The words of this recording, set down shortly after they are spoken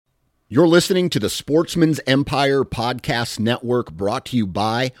You're listening to the Sportsman's Empire Podcast Network, brought to you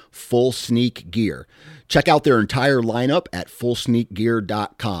by Full Sneak Gear. Check out their entire lineup at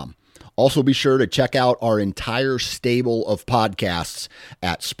fullsneakgear.com. Also be sure to check out our entire stable of podcasts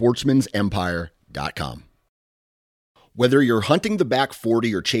at sportsmansempire.com. Whether you're hunting the back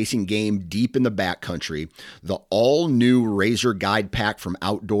 40 or chasing game deep in the backcountry, the all-new Razor Guide Pack from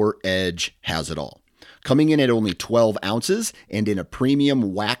Outdoor Edge has it all. Coming in at only 12 ounces and in a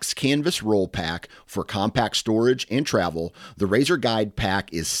premium wax canvas roll pack for compact storage and travel, the Razor Guide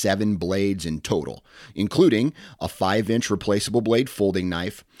Pack is 7 blades in total, including a 5-inch replaceable blade folding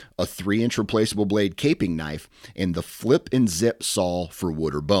knife, a 3-inch replaceable blade caping knife, and the flip and zip saw for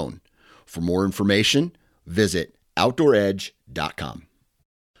wood or bone. For more information, visit OutdoorEdge.com.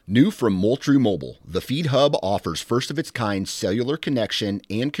 New from Moultrie Mobile, the Feed Hub offers first-of-its-kind cellular connection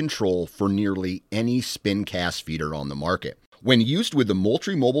and control for nearly any spin cast feeder on the market. When used with the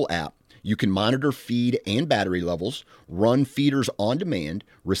Moultrie Mobile app, you can monitor feed and battery levels, run feeders on demand,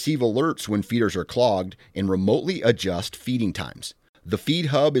 receive alerts when feeders are clogged, and remotely adjust feeding times. The Feed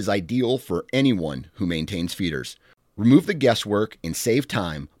Hub is ideal for anyone who maintains feeders. Remove the guesswork and save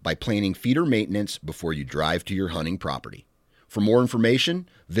time by planning feeder maintenance before you drive to your hunting property. For more information,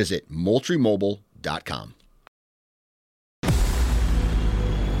 visit MoultrieMobile.com.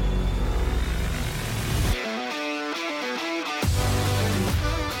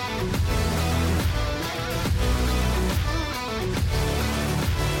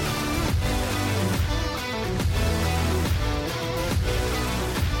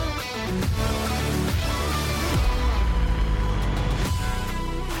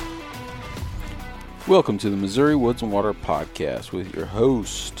 Welcome to the Missouri Woods and Water Podcast with your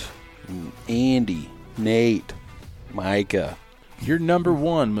host, Andy, Nate, Micah. Your number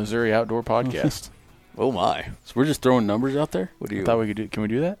one Missouri outdoor podcast. Oh my! So we're just throwing numbers out there? What do you? I thought we could do. Can we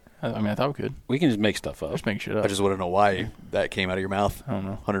do that? I thought we could. We can just make stuff up. Just make shit up. I just want to know why that came out of your mouth. I don't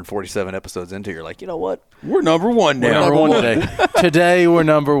know. 147 episodes into, you're like, you know what? We're number one now. We're number one today. Today we're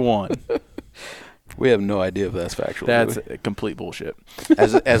number one. We have no idea if that's factual. That's complete bullshit.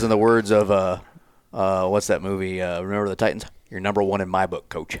 As in the words of what's that movie? Remember the Titans? You're number one in my book,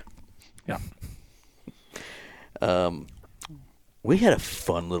 Coach. Yeah. We had a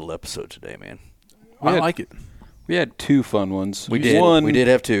fun little episode today, man. I like it. We had 2 fun ones. We did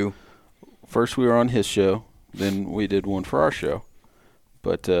have 2. First we were on his show, then we did one for our show.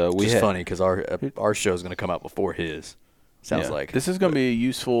 But It's funny because our show is going to come out before his. Sounds like This is going to be a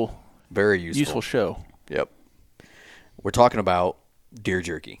very useful show. Yep. We're talking about deer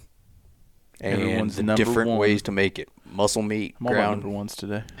jerky. And Everyone's the number different one. ways to make it. Muscle meat, I'm all about number ones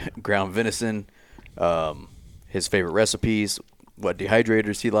today. ground venison, his favorite recipes, what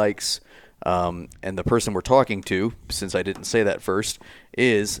dehydrators he likes. And the person we're talking to, since I didn't say that first,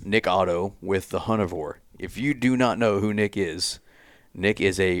 is Nick Otto with The Huntivore. If you do not know who Nick is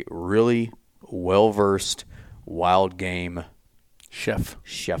a really well-versed wild game Chef,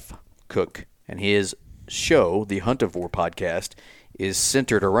 cook. And his show, The Huntivore Podcast, is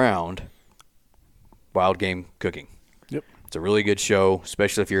centered around wild game cooking. Yep. It's a really good show,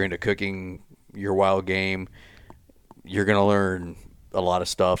 especially if you're into cooking your wild game. You're going to learn a lot of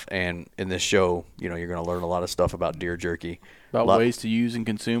stuff, and in this show, you're going to learn a lot of stuff about deer jerky. About ways to use and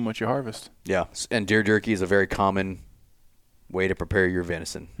consume what you harvest. Yeah, and deer jerky is a very common way to prepare your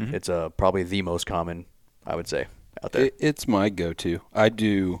venison. Mm-hmm. It's probably the most common, I would say, out there. It's my go-to. I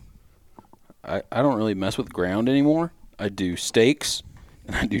don't really mess with ground anymore. I do steaks,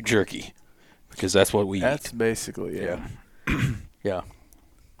 and I do jerky. Because that's what we eat. That's basically it. Yeah. Yeah.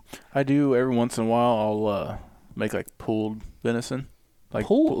 I do every once in a while. I'll make like pulled venison, like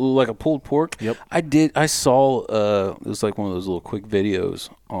a pulled pork. Yep. I saw it was like one of those little quick videos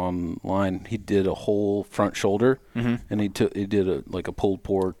online. He did a whole front shoulder, and he did a pulled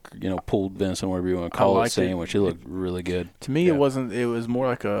pork, pulled venison, whatever you want to call it, sandwich. It looked really good. To me, it wasn't. It was more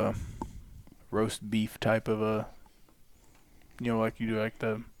like a roast beef type of a, like you do like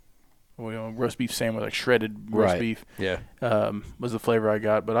the. Roast beef sandwich, like shredded roast beef. Yeah. Was the flavor I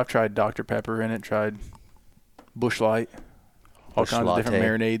got. But I've tried Dr. Pepper in it, tried Busch Light, all kinds of different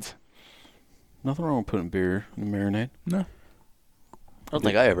marinades. Nothing wrong with putting beer in the marinade. No. I don't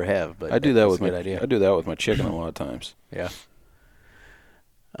think I ever have, but I do that with idea. I do that with my chicken a lot of times. Yeah.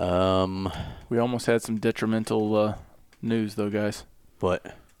 We almost had some detrimental news, though, guys.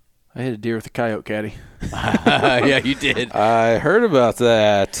 What? I hit a deer with a coyote caddy. Yeah, you did. I heard about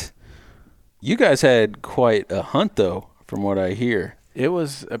that. You guys had quite a hunt, though, from what I hear. It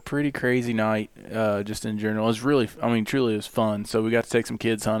was a pretty crazy night, just in general. It was really, truly it was fun. So we got to take some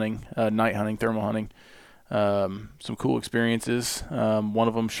kids hunting, night hunting, thermal hunting. Some cool experiences. One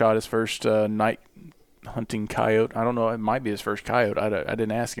of them shot his first night hunting coyote. I don't know. It might be his first coyote. I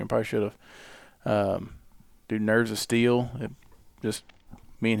didn't ask him. Probably should have. Dude, nerves of steel. Just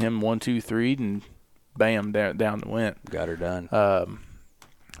me and him 1, 2, 3, and bam, down it went. Got her done.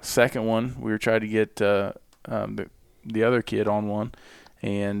 Second one, we were trying to get the other kid on one,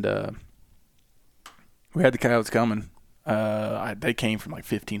 and we had the coyotes coming. They came from like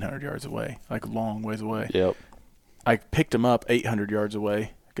 1,500 yards away, like a long ways away. Yep. I picked them up 800 yards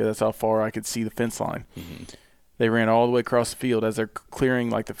away because that's how far I could see the fence line. Mm-hmm. They ran all the way across the field. As they're clearing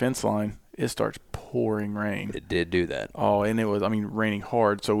like the fence line, it starts pouring rain. It did do that. Oh, and it was, raining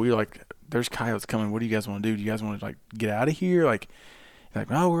hard. So we like, there's coyotes coming. What do you guys want to do? Do you guys want to like get out of here? Like,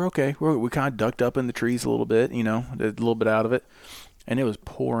 no, we're okay. We kind of ducked up in the trees a little bit, did a little bit out of it, and it was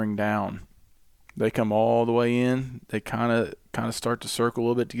pouring down. They come all the way in. They kind of start to circle a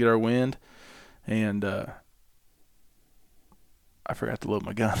little bit to get our wind, and I forgot to load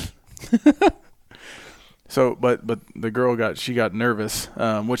my gun. So, but the girl got nervous,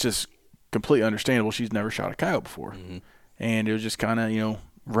 which is completely understandable. She's never shot a coyote before, and it was just kind of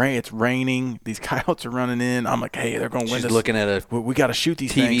rain. It's raining. These coyotes are running in. I'm like, hey, they're going to win. She's looking at we got to shoot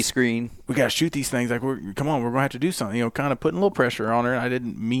these TV things. screen. We got to shoot these things. Like, come on, we're going to have to do something. Kind of putting a little pressure on her. I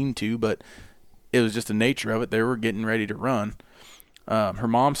didn't mean to, but it was just the nature of it. They were getting ready to run. Her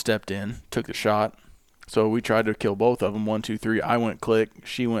mom stepped in, took the shot. So we tried to kill both of them. 1, 2, 3. I went click.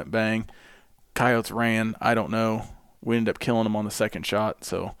 She went bang. Coyotes ran. I don't know. We ended up killing them on the second shot.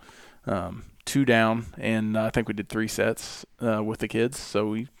 So 2 down, and I think we did 3 sets with the kids. So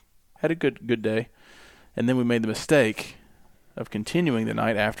we had a good day. And then we made the mistake of continuing the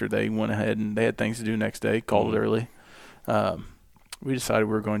night after they went ahead and they had things to do next day, called it early. We decided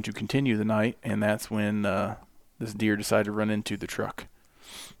we were going to continue the night, and that's when this deer decided to run into the truck.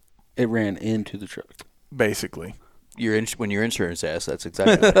 It ran into the truck. Basically. When your insurance asked, that's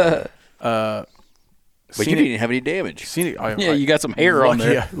exactly what happened. But you didn't have any damage. You got some hair on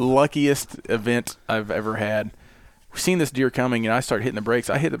there. Luckiest event I've ever had. We've seen this deer coming, and I start hitting the brakes.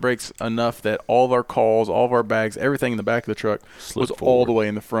 I hit the brakes enough that all of our calls, all of our bags, everything in the back of the truck was all the way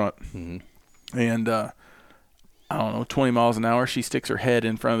in the front. Mm-hmm. And I don't know, 20 miles an hour, she sticks her head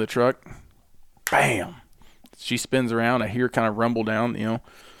in front of the truck. Bam! She spins around. I hear her kind of rumble down,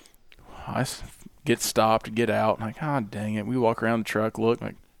 I get stopped, get out. I'm like, dang it. We walk around the truck, look,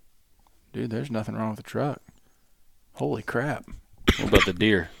 like, dude, there's nothing wrong with the truck. Holy crap. What about the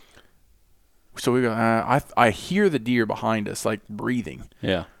deer? So we go, I hear the deer behind us, like, breathing.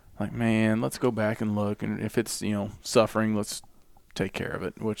 Yeah. Like, man, let's go back and look. And if it's, suffering, let's take care of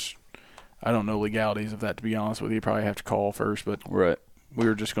it, which I don't know legalities of that, to be honest with you. You probably have to call first, but right. We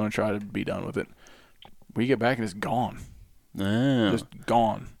were just going to try to be done with it. We get back and it's gone. Oh. Just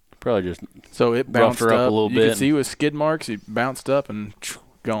gone. Probably just so it bounced her up a little bit. You could see with skid marks, it bounced up and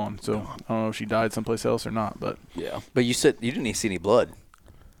gone. So I don't know if she died someplace else or not, but yeah. But you said you didn't see any blood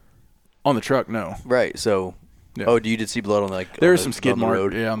on the truck. No. Right. So, you did see blood on there's some skid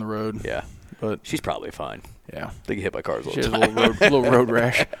marks. Yeah, on the road. Yeah, but she's probably fine. Yeah, they get hit by cars all the time. She has a little road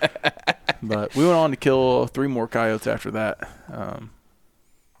rash. But we went on to kill 3 more coyotes after that.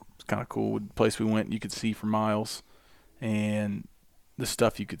 It's kind of cool. The place we went, you could see for miles, and the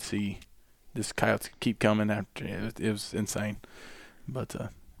stuff you could see. This coyotes keep coming after. It was insane. But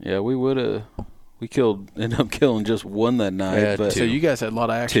yeah, we ended up killing just 1 that night. Yeah, but 2. So you guys had a lot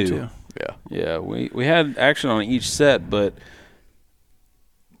of action 2. too. Yeah. We had action on each set, but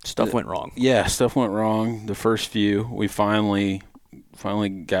stuff went wrong. Yeah, stuff went wrong. The first few, we finally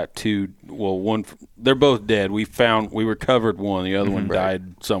got 2. Well, 1. They're both dead. We recovered 1. The other one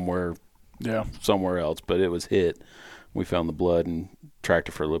died somewhere. Yeah, somewhere else, but it was hit. We found the blood and tracked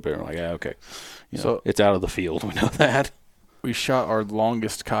it for a little bit. And we're like, okay, so it's out of the field. We know that. We shot our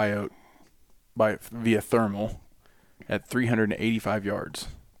longest coyote via thermal at 385 yards.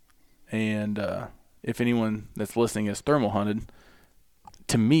 And if anyone that's listening has thermal hunted,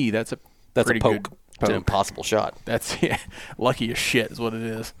 to me that's a poke. Good poke. It's an impossible shot. That's lucky as shit is what it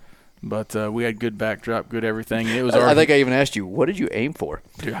is. But we had good backdrop, good everything. And it was. I think I even asked you, what did you aim for?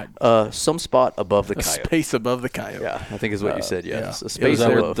 Dude, some spot above the coyote. Space above the coyote. Yeah, I think is what you said. Yeah, yeah. A space was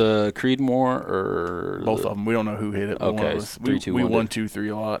that above. with the Creedmoor or both of them? We don't know who hit it. Okay, we 1, 2, 3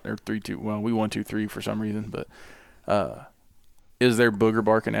 a lot, or 3, 2. Well, we 1, 2, 3 for some reason, but it was their booger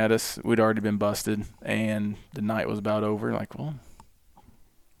barking at us. We'd already been busted, and the night was about over. Like, well,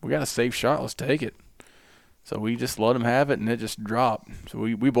 we got a safe shot. Let's take it. So we just let him have it, and it just dropped. So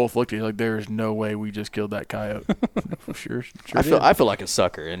we both looked at it like, there is no way we just killed that coyote. Sure I feel like a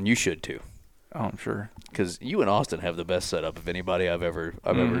sucker, and you should too. Oh, I'm sure. Because you and Austin have the best setup of anybody I've ever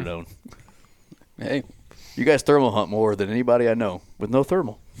known. Hey, You guys thermal hunt more than anybody I know with no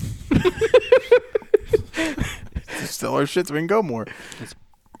thermal. Sell our shit so we can go more.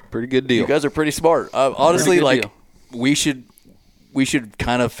 Pretty good deal. You guys are pretty smart. Honestly, good like deal. we should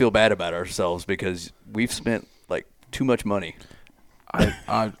kind of feel bad about ourselves because we've spent like too much money.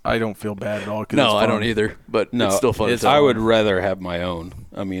 I don't feel bad at all. No, I don't either. But No, it's still fun. I would rather have my own.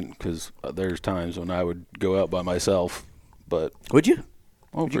 I mean, because there's times when I would go out by myself. But Would you?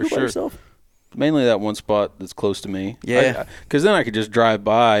 oh, Would for you go by sure. yourself? Mainly that one spot that's close to me. Yeah. Because then I could just drive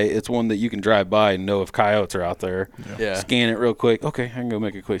by. It's one that you can drive by and know if coyotes are out there. Yeah. Scan it real quick. Okay, I can go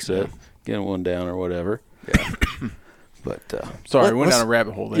make a quick set. Get one down or whatever. Yeah. But Sorry, we went down a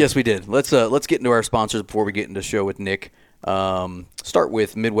rabbit hole there. Yes, we did. Let's get into our sponsors before we get into the show with Nick. Start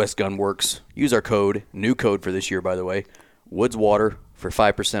with Midwest Gunworks. Use our code, new code for this year, by the way, Woods Water for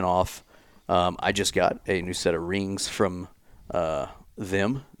 5% off. I just got a new set of rings from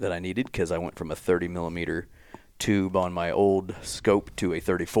them that I needed because I went from a 30 millimeter tube on my old scope to a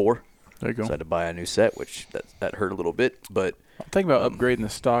 34. There you go. So I had to buy a new set, which that hurt a little bit, but I'm thinking about upgrading the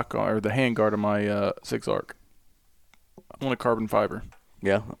stock or the handguard of my 6 arc. I want a carbon fiber.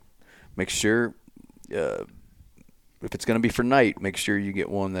 yeah, make sure if it's going to be for night, make sure you get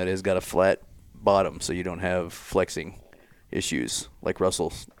one that has got a flat bottom so you don't have flexing issues like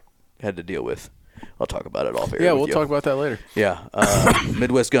Russell's had to deal with. I'll talk about it off air. Yeah, with we'll you. talk about that later. Yeah,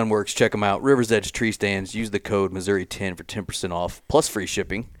 Midwest Gunworks, check them out. River's Edge Tree Stands, use the code Missouri10 for 10% off, plus free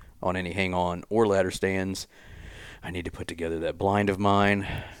shipping on any hang-on or ladder stands. I need to put together that blind of mine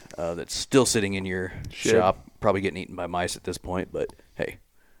that's still sitting in your shop, probably getting eaten by mice at this point, but hey,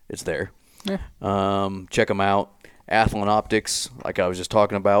 it's there. Yeah. Check them out. Athlon Optics, like I was just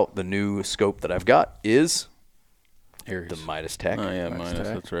talking about, the new scope that I've got is the Midas Tech. oh yeah, Midas minus.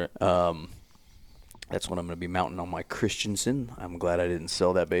 Tech. That's right. That's what I'm going to be mounting on my Christensen. I'm glad I didn't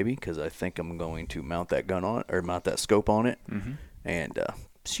sell that baby because I think I'm going to mount that gun on or mount that scope on it and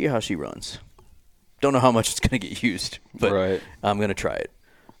see how she runs. Don't know how much it's going to get used, but Right. I'm going to try it.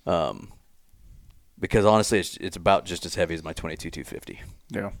 Because honestly, it's about just as heavy as my 22-250,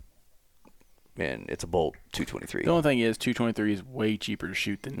 Yeah. and it's a Bolt 223. The only thing is, 223 is way cheaper to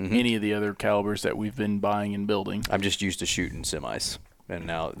shoot than any of the other calibers that we've been buying and building. I'm just used to shooting semis, and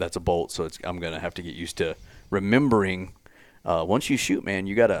now that's a Bolt, so I'm going to have to get used to remembering. Once you shoot, man,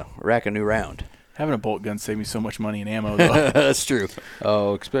 you got to rack a new round. Having a bolt gun saved me so much money in ammo, though. That's true.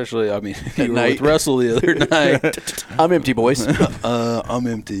 Oh, especially, I mean, you were night. with Russell the other night. I'm empty, boys. I'm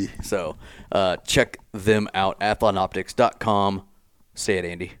empty. So check them out, athlonoptics.com. Say it,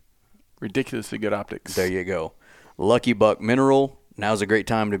 Andy. Ridiculously good optics. There you go. Lucky Buck Mineral. Now's a great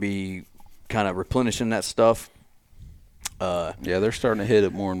time to be kind of replenishing that stuff. Yeah, they're starting to hit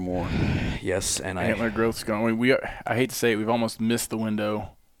it more and more. Yes, and Antler growth's going. I hate to say it, we've almost missed the window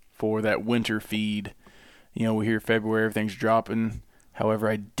for that winter feed. You know, we hear February, everything's dropping. However,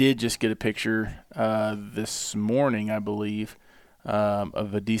 I did just get a picture this morning, I believe,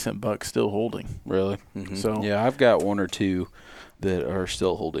 of a decent buck still holding. Really? So Yeah, I've got one or two that are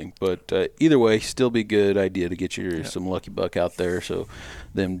still holding. But either way, still be good idea to get some Lucky Buck out there so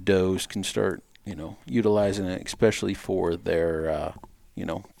them does can start, utilizing it, especially for their,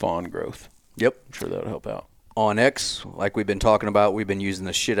 fawn growth. Yep. I'm sure that'll help out. On X, like we've been talking about, we've been using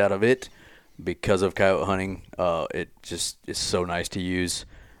the shit out of it because of coyote hunting. It just is so nice to use.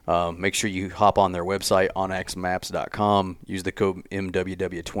 Make sure you hop on their website, onxmaps.com. Use the code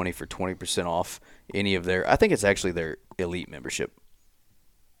MWW20 for 20% off any of their, I think it's actually their elite membership,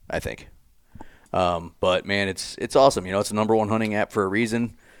 I think. But, man, it's awesome. It's the number one hunting app for a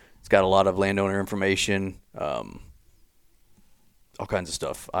reason. It's got a lot of landowner information, all kinds of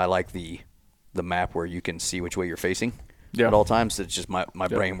stuff. I like the map where you can see which way you're facing at all times. It's just my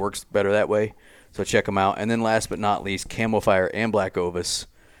brain works better that way. So check them out. And then last but not least, Camofire and Black Ovis,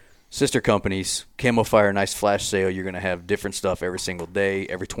 sister companies. Camofire, nice flash sale. You're going to have different stuff every single day.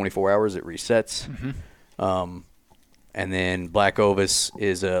 Every 24 hours it resets. And then Black Ovis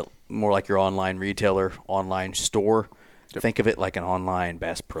is more like your online retailer, online store. Think of it like an online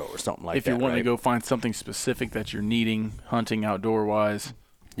Bass Pro or something like that. if you're wanting right? to go find something specific that you're needing, hunting outdoor-wise,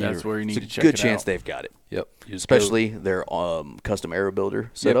 that's where you need to check it out. Good chance they've got it. Yep. Especially their custom arrow builder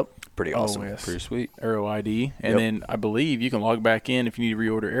setup. Pretty awesome. Oh, yes. Pretty sweet. Arrow ID. And Yep. then I believe you can log back in if you need to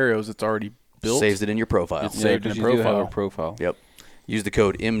reorder arrows. It's already built. Saves it in your profile. It's saved in because the you do have profile. a profile. Yep. Use the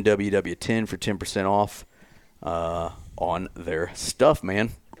code MWW10 for 10% off on their stuff,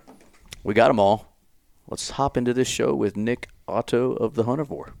 man. We got them all. Let's hop into this show with Nick Otto of the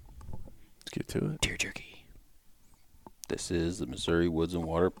Huntivore. Let's get to it. Deer jerky. This is the Missouri Woods and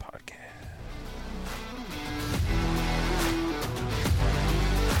Water Podcast.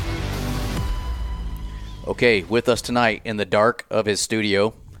 Okay, with us tonight in the dark of his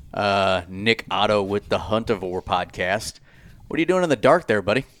studio, Nick Otto with the Huntivore podcast. What are you doing in the dark there,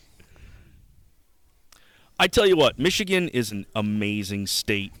 buddy? I tell you what, Michigan is an amazing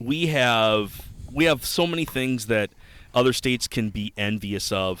state. We have so many things that other states can be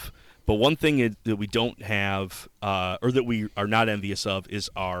envious of, but one thing that we don't have, or that we are not envious of,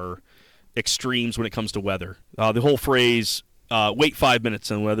 is our extremes when it comes to weather. The whole phrase, wait 5 minutes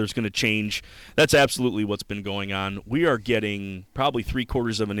and the weather's going to change, that's absolutely what's been going on. We are getting probably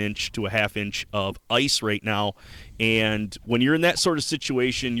 3/4 of an inch to a half inch of ice right now, and when you're in that sort of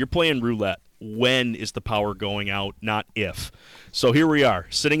situation, you're playing roulette. When is the power going out, not if. So here we are,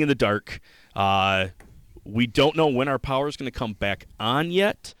 sitting in the dark. We don't know when our power is going to come back on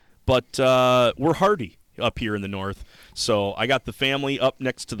yet, but we're hardy up here in the north. So I got the family up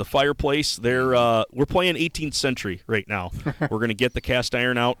next to the fireplace. We're playing 18th century right now. We're going to get the cast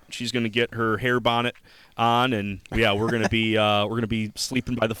iron out. She's going to get her hair bonnet on, and yeah, we're going to be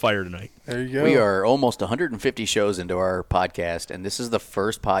sleeping by the fire tonight. There you go. We are almost 150 shows into our podcast, and this is the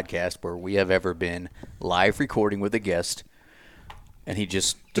first podcast where we have ever been live recording with a guest, and he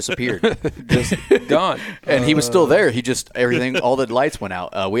just disappeared. Just gone. And he was still there. All the lights went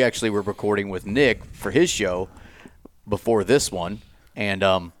out. We actually were recording with Nick for his show before this one,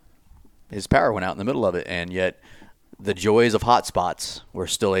 and his power went out in the middle of it, and yet the joys of hotspots, we're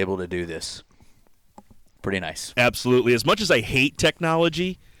still able to do this. Pretty nice. Absolutely. As much as I hate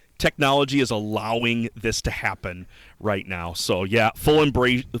technology is allowing this to happen right now. So yeah, full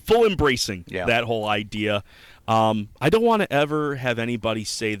embracing that whole idea. I don't want to ever have anybody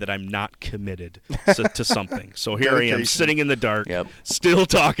say that I'm not committed to something. So here I am, sitting in the dark, still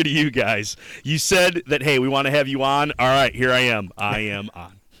talking to you guys. You said that, hey, we want to have you on. All right, here I am. I am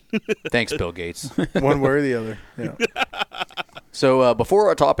on. Thanks, Bill Gates. One way or the other. Yeah. So before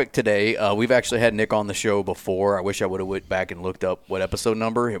our topic today, we've actually had Nick on the show before. I wish I would have went back and looked up what episode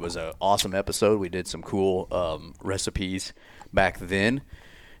number. It was an awesome episode. We did some cool recipes back then.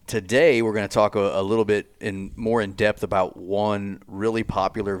 Today, we're going to talk a little bit more in depth about one really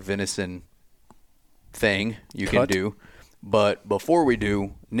popular venison thing you can do. But before we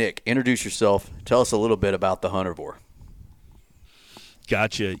do, Nick, introduce yourself. Tell us a little bit about the Huntivore.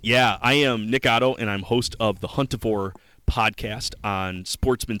 Gotcha. Yeah, I am Nick Otto, and I'm host of the Huntivore podcast on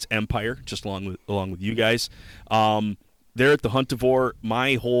Sportsman's Empire, just along with you guys. There at the Huntivore,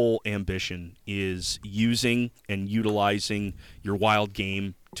 my whole ambition is using and utilizing your wild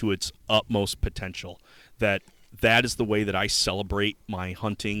game to its utmost potential. That is the way that I celebrate my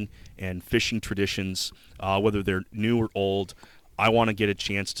hunting and fishing traditions, whether they're new or old. I want to get a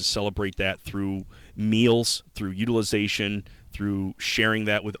chance to celebrate that through meals, through utilization, through sharing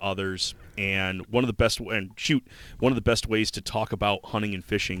that with others. And one of the best ways to talk about hunting and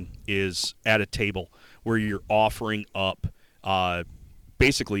fishing is at a table where you're offering up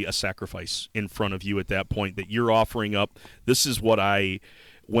basically a sacrifice in front of you at that point, that you're offering up, this is what I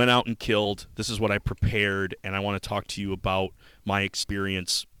went out and killed, this is what I prepared, and I want to talk to you about my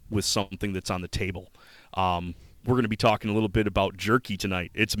experience with something that's on the table. We're going to be talking a little bit about jerky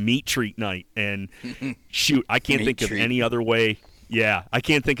tonight. It's meat treat night, and shoot, I can't think of any other way. Yeah, I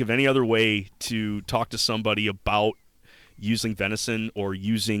can't think of any other way to talk to somebody about using venison or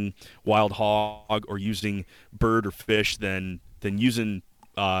using wild hog or using bird or fish than using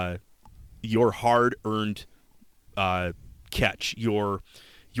your hard-earned catch, your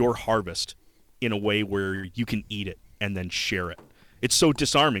harvest, in a way where you can eat it and then share it. It's so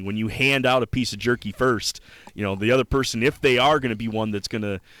disarming when you hand out a piece of jerky first. You know, the other person, if they are going to be one that's going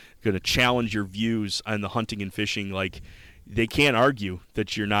to challenge your views on the hunting and fishing, like, they can't argue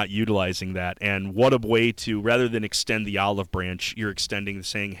that you're not utilizing that. And what a way to, rather than extend the olive branch, you're extending,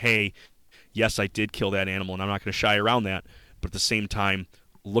 saying, hey, yes, I did kill that animal, and I'm not going to shy around that. But at the same time,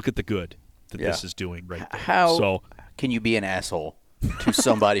 look at the good that this is doing right there. How can you be an asshole to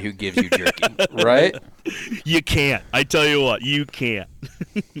somebody who gives you jerky? Right? You can't. I tell you what, you can't.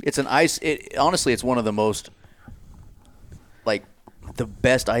 Honestly, it's one of the most, the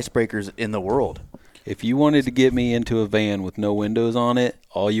best icebreakers in the world. If you wanted to get me into a van with no windows on it,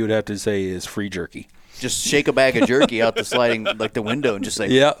 all you would have to say is free jerky. Just shake a bag of jerky out the sliding, the window, and just say,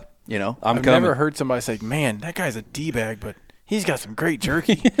 yep. You know, I've never heard somebody say, man, that guy's a D-bag, but he's got some great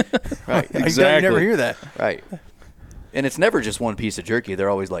jerky. Right. Exactly. You never hear that. Right. And it's never just one piece of jerky. They're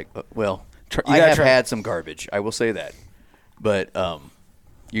always like, I have had some garbage. I will say that. But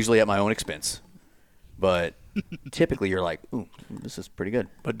usually at my own expense. But typically you're like, ooh, this is pretty good.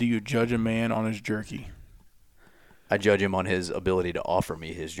 But do you judge a man on his jerky? I judge him on his ability to offer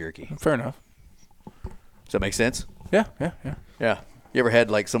me his jerky. Fair enough. Does that make sense? Yeah. You ever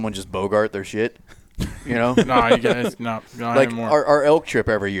had, someone just bogart their shit? You know, No, you guys, not like anymore. our elk trip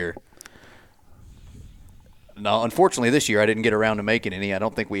every year. No, unfortunately, this year I didn't get around to making any. I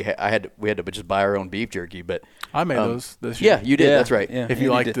don't think we had to just buy our own beef jerky. But I made those this year. yeah, you did. Yeah, that's right. yeah. If you Andy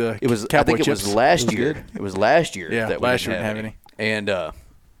like did. the It was. I cowboy think it chips. was last It was year. good. It was last year. Yeah, that we last year didn't we didn't have And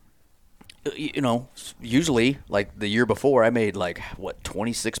you know, usually like the year before, I made like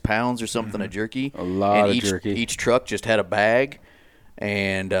 26 pounds or something of jerky. A lot and of each, jerky. Each truck just had a bag,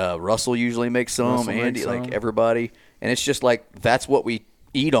 and Russell usually makes some. Russell Andy, makes like some. everybody, and it's just like that's what we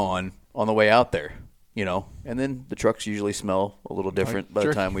eat on the way out there. You know, and then the trucks usually smell a little different by the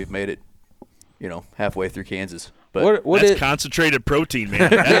jerky. time we've made it. You know, halfway through Kansas. But What That's it, concentrated protein,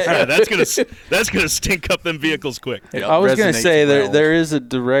 man. That's gonna stink up them vehicles quick. Yep. I was going resonates to say well. there is a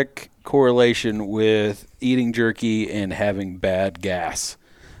direct correlation with eating jerky and having bad gas.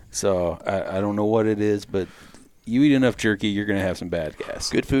 So I don't know what it is, but you eat enough jerky, you're going to have some bad gas.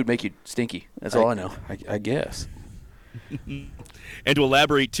 good food make you stinky. That's all I know. I guess. And to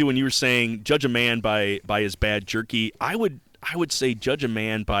elaborate too, when you were saying judge a man by his bad jerky, I would say judge a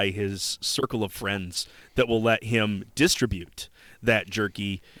man by his circle of friends that will let him distribute that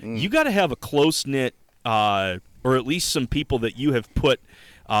jerky. You got to have a close knit, or at least some people that you have put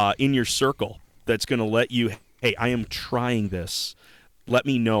in your circle that's going to let you. Hey, I am trying this. Let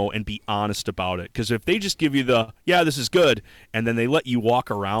me know and be honest about it. Because if they just give you this is good, and then they let you walk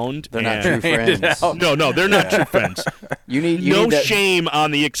around, They're not and- true friends. No, they're not true friends. You need No that, shame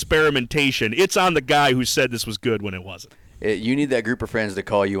on the experimentation. It's on the guy who said this was good when it wasn't. You need that group of friends to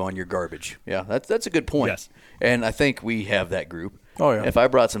call you on your garbage. Yeah, that's a good point. Yes. And I think we have that group. Oh, yeah. If I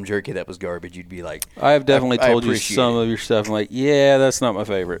brought some jerky that was garbage, you'd be like, I have definitely I told you appreciate some it. of your stuff. I'm like, yeah, that's not my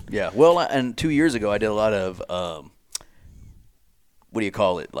favorite. Yeah. Well, and 2 years ago, I did a lot of, what do you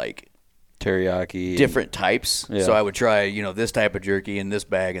call it? Like Teriyaki. different types. Yeah. So I would try, this type of jerky in this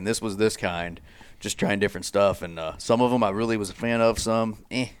bag, and this was this kind, just trying different stuff. And some of them I really was a fan of. Some,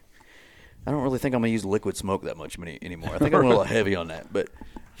 I don't really think I'm going to use liquid smoke that much anymore. I think I'm a little heavy on that. But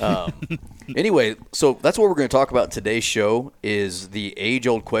anyway, so that's what we're going to talk about today's show is the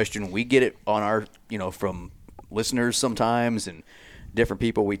age-old question. We get it on our, from listeners sometimes and different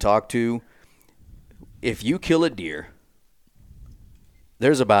people we talk to. If you kill a deer,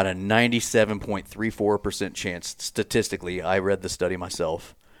 there's about a 97.34% chance statistically. I read the study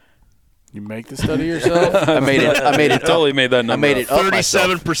myself. You make the study yourself? I made it. Totally made that number I made it up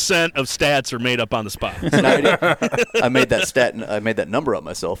myself. 37% of stats are made up on the spot. I made that stat. I made that number up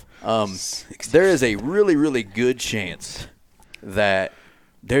myself. There is a really, really good chance that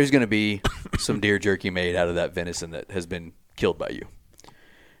there's going to be some deer jerky made out of that venison that has been killed by you.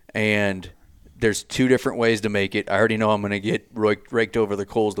 And there's two different ways to make it. I already know I'm going to get raked over the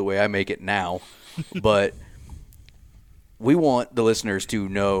coals the way I make it now, but we want the listeners to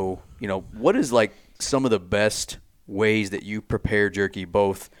know, what is like some of the best ways that you prepare jerky,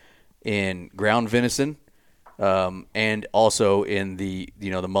 both in ground venison and also in the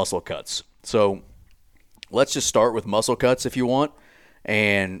the muscle cuts. So let's just start with muscle cuts if you want,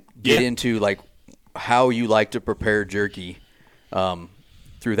 and get into like how you like to prepare jerky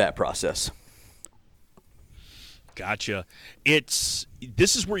through that process. Gotcha. This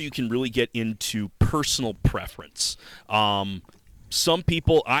is where you can really get into personal preference. Some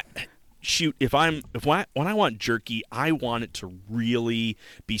people, when I want jerky, I want it to really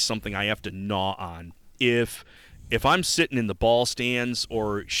be something I have to gnaw on. If I'm sitting in the ball stands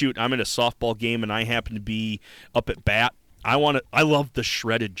or I'm in a softball game and I happen to be up at bat, I love the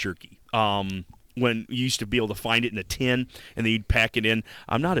shredded jerky. When you used to be able to find it in a tin and then you'd pack it in.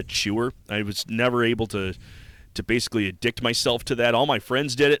 I'm not a chewer. I was never able to basically addict myself to that. All my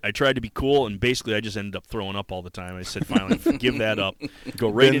friends did it. I tried to be cool, and basically I just ended up throwing up all the time. I said, finally, give that up. Go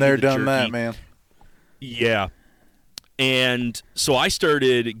right Been into there, the done jerky. that, man. Yeah. And so I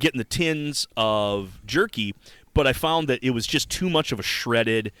started getting the tins of jerky, but I found that it was just too much of a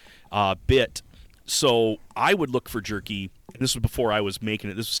shredded bit. So I would look for jerky, and this was before I was making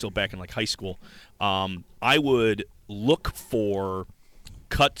it. This was still back in like high school. I would look for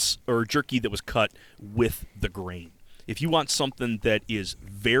cuts or jerky that was cut with the grain. If you want something that is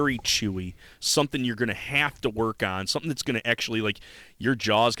very chewy, something you're going to have to work on, something that's going to actually, like, your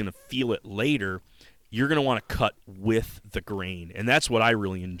jaw's going to feel it later, you're going to want to cut with the grain. And that's what I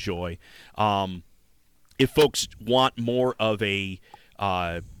really enjoy. If folks want more of a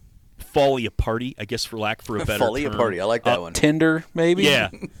folly party, I guess, for lack for a better Folly term. party. I like that one. Tender, maybe? Yeah.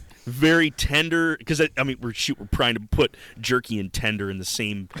 Very tender, because we're trying to put jerky and tender in the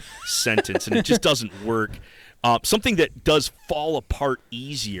same sentence, and it just doesn't work. Something that does fall apart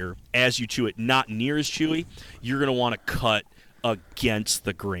easier as you chew it, not near as chewy, you're going to want to cut against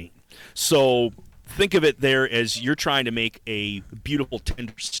the grain. So think of it there as you're trying to make a beautiful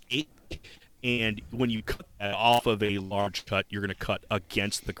tender steak, and when you cut that off of a large cut, you're going to cut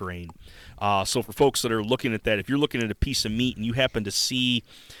against the grain. So for folks that are looking at that, if you're looking at a piece of meat and you happen to see,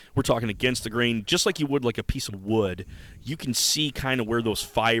 we're talking against the grain, just like you would like a piece of wood, you can see kind of where those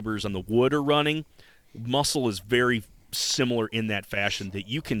fibers on the wood are running. Muscle is very similar in that fashion, that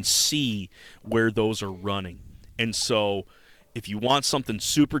you can see where those are running. And so if you want something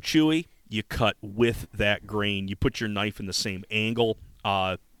super chewy, you cut with that grain. You put your knife in the same angle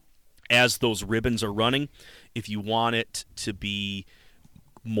as those ribbons are running. If you want it to be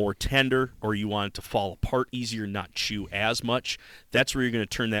more tender, or you want it to fall apart easier, not chew as much, that's where you're going to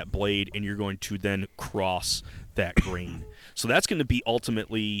turn that blade and you're going to then cross that grain. So that's going to be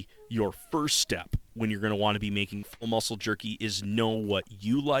ultimately your first step when you're going to want to be making full muscle jerky, is know what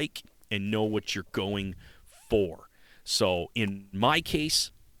you like and know what you're going for. So in my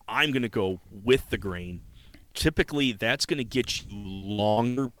case, I'm going to go with the grain. Typically, that's going to get you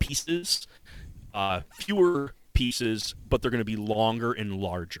longer pieces, fewer pieces, but they're going to be longer and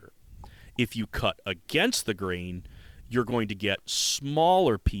larger. If you cut against the grain, you're going to get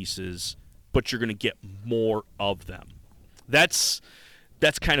smaller pieces, but you're going to get more of them. That's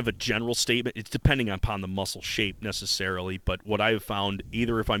kind of a general statement. It's depending upon the muscle shape necessarily, but what I've found,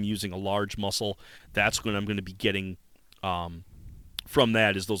 either if I'm using a large muscle, that's when I'm going to be getting from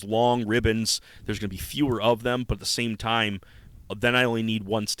that is those long ribbons. There's going to be fewer of them, but at the same time, then I only need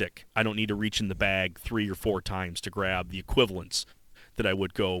one stick. I don't need to reach in the bag 3 or 4 times to grab the equivalents that I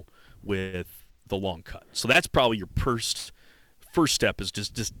would go with the long cut. So that's probably your first step, is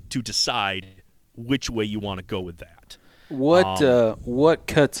just to decide which way you want to go with that. What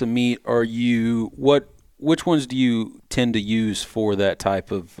cuts of meat are you? Which ones do you tend to use for that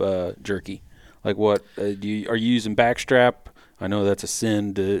type of jerky? Like what are you using backstrap? I know that's a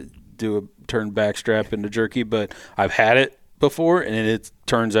sin to turn backstrap into jerky, but I've had it before and it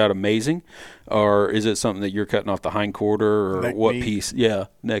turns out amazing. Or is it something that you're cutting off the hind quarter, or neck what meat. piece? Yeah,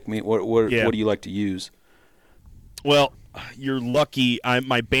 neck meat. What do you like to use? Well, you're lucky.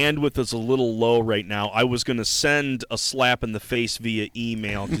 My bandwidth is a little low right now. I was going to send a slap in the face via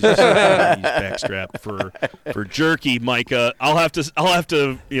email because you said use backstrap for jerky, Micah. I'll have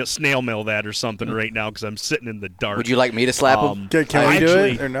to snail mail that or something right now because I'm sitting in the dark. Would you like me to slap him? Can we do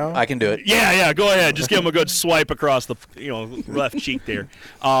it or no? I can do it. Yeah, go ahead. Just give him a good swipe across the left cheek there.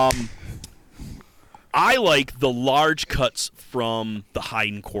 I like the large cuts from the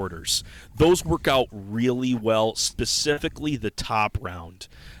hindquarters. Those work out really well, specifically the top round.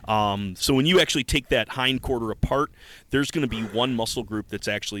 So when you actually take that hindquarter apart, there's going to be one muscle group that's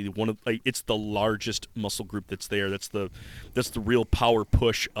actually it's the largest muscle group that's there. That's the real power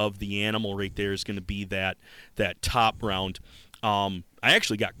push of the animal right there, is going to be that top round. I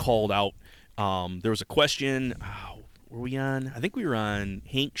actually got called out. There was a question. Were we on? I think we were on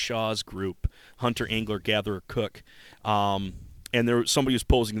Hank Shaw's group, Hunter, Angler, Gatherer, Cook, and somebody was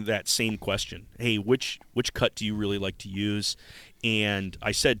posing that same question. Hey, which cut do you really like to use? And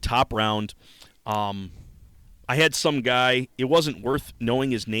I said top round. I had some guy. It wasn't worth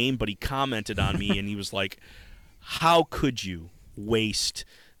knowing his name, but he commented on me, and he was like, "How could you waste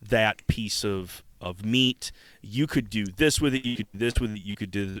that piece of meat? You could do this with it. You could do this with it. You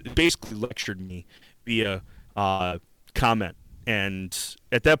could do." It basically lectured me via comment, and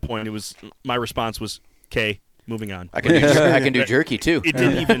at that point my response was, okay, moving on. I can do jerky too. It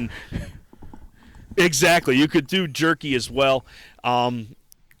didn't even exactly. You could do jerky as well.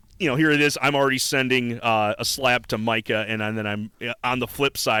 Here it is. I'm already sending a slap to Micah, and then I'm on the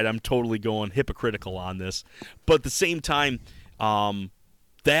flip side, I'm totally going hypocritical on this, but at the same time,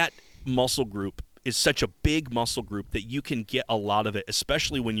 that muscle group is such a big muscle group that you can get a lot of it,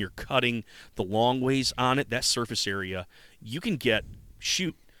 especially when you're cutting the long ways on it, that surface area. You can get,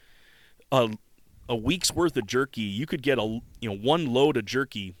 a week's worth of jerky. You could get one load of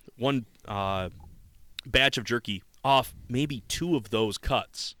jerky, one batch of jerky off maybe 2 of those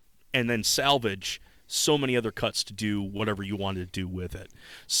cuts, and then salvage so many other cuts to do whatever you wanted to do with it.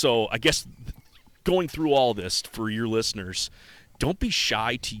 So I guess going through all this for your listeners, don't be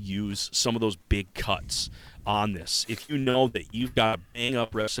shy to use some of those big cuts on this. If you know that you've got a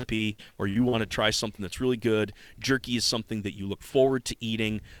bang-up recipe or you want to try something that's really good, jerky is something that you look forward to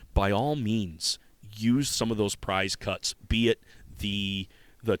eating, by all means, use some of those prize cuts, be it the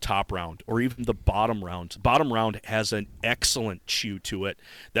top round or even the bottom round. Bottom round has an excellent chew to it.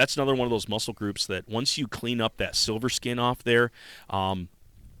 That's another one of those muscle groups that once you clean up that silver skin off there,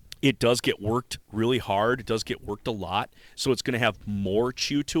 it does get worked really hard. It does get worked a lot, so it's going to have more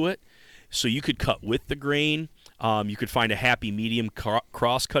chew to it. So you could cut with the grain. You could find a happy medium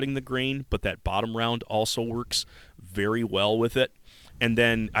cross-cutting the grain, but that bottom round also works very well with it. And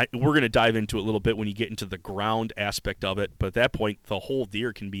then we're going to dive into it a little bit when you get into the ground aspect of it. But at that point, the whole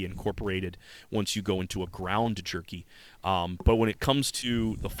deer can be incorporated once you go into a ground jerky. But when it comes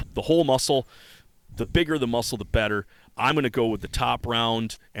to the whole muscle, the bigger the muscle, the better. I'm going to go with the top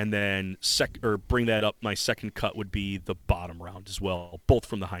round, and then bring that up. My second cut would be the bottom round as well, both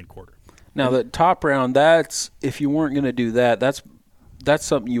from the hind quarter. Now, the top round, that's if you weren't going to do that, that's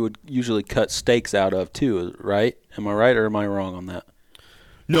something you would usually cut steaks out of too, right? Am I right or am I wrong on that?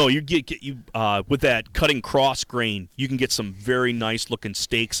 No, you get with that cutting cross grain, you can get some very nice looking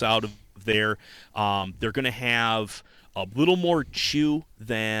steaks out of there. They're going to have a little more chew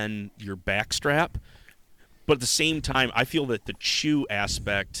than your backstrap, but at the same time, I feel that the chew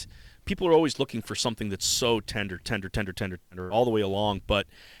aspect, people are always looking for something that's so tender all the way along, but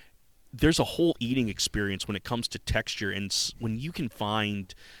there's a whole eating experience when it comes to texture, and when you can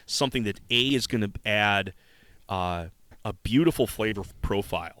find something that is going to add a beautiful flavor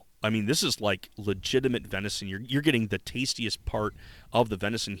profile. I mean, this is like legitimate venison. You're getting the tastiest part of the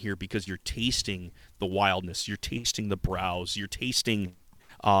venison here because you're tasting the wildness. You're tasting the browse. You're tasting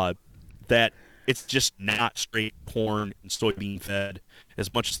that it's just not straight corn and soybean fed.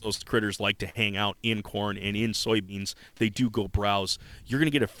 As much as those critters like to hang out in corn and in soybeans, they do go browse. You're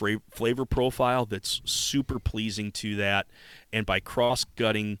going to get a flavor profile that's super pleasing to that. And by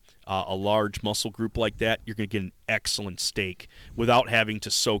cross-gutting a large muscle group like that, you're going to get an excellent steak without having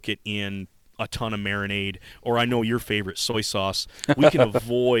to soak it in a ton of marinade, or I know your favorite, soy sauce. We can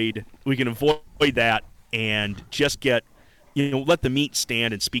avoid that and just get, let the meat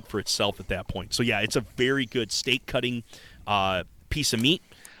stand and speak for itself at that point. So yeah, it's a very good steak cutting piece of meat.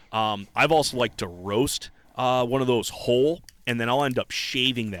 I've also liked to roast one of those whole, and then I'll end up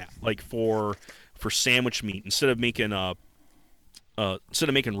shaving that, like for sandwich meat instead of making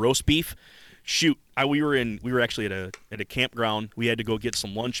roast beef. Shoot, we were actually at a campground. We had to go get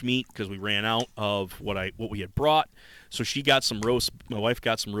some lunch meat because we ran out of what we had brought. So my wife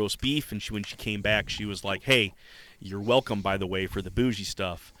got some roast beef, and when she came back, she was like, "Hey, you're welcome, by the way, for the bougie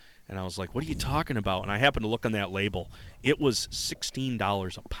stuff." And I was like, "What are you talking about?" And I happened to look on that label. It was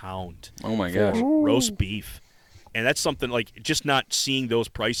 $16 a pound. Oh my gosh. Roast beef. And that's something like just not seeing those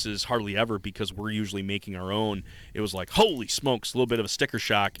prices hardly ever because we're usually making our own. It was like, holy smokes, a little bit of a sticker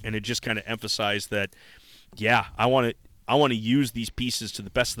shock. And it just kind of emphasized that, yeah, I want to use these pieces to the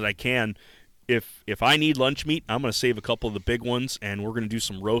best that I can. If I need lunch meat, I'm going to save a couple of the big ones, and we're going to do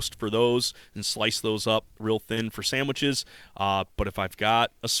some roast for those and slice those up real thin for sandwiches. But if I've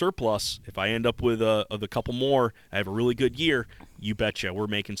got a surplus, if I end up with a couple more, I have a really good year, you betcha we're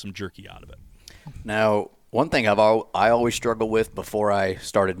making some jerky out of it. Now, one thing I always struggle with before I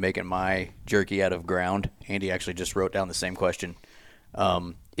started making my jerky out of ground, Andy actually just wrote down the same question,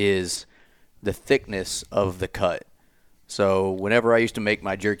 is the thickness of the cut. So whenever I used to make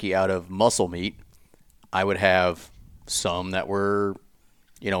my jerky out of muscle meat, I would have some that were,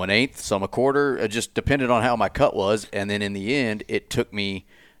 an eighth, some a quarter. It just depended on how my cut was. And then in the end, it took me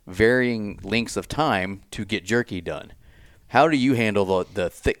varying lengths of time to get jerky done. How do you handle the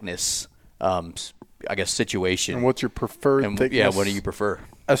thickness, situation? And what's your preferred thickness? Yeah, what do you prefer?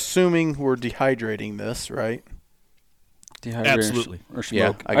 Assuming we're dehydrating this, right? Absolutely. Or smoke.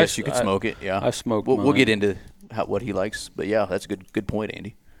 Yeah, I guess you could smoke it. Yeah, I smoke. We'll get into what he likes, but yeah, that's a good point,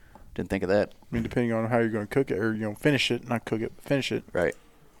 Andy. Didn't think of that. I mean, depending on how you're going to cook it, or finish it, not cook it, but finish it. Right.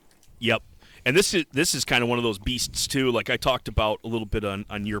 Yep. And this is kind of one of those beasts too. Like I talked about a little bit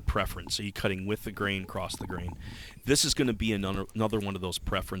on your preference. Are you cutting with the grain, across the grain? This is going to be another one of those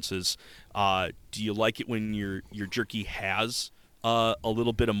preferences. Do you like it when your jerky has a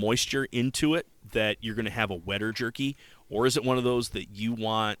little bit of moisture into it, that you're going to have a wetter jerky, or is it one of those that you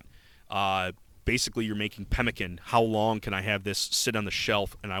want? Basically, you're making pemmican. How long can I have this sit on the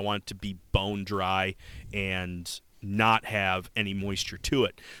shelf, and I want it to be bone dry and not have any moisture to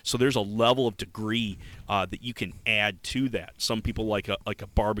it? So there's a level of degree that you can add to that. Some people like a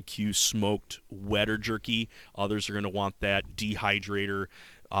barbecue smoked wetter jerky. Others are going to want that dehydrator,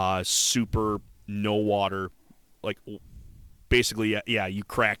 super no water, like. Basically, yeah, you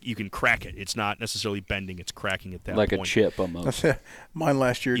can crack it. It's not necessarily bending; it's cracking at that like point. Like a chip almost. Mine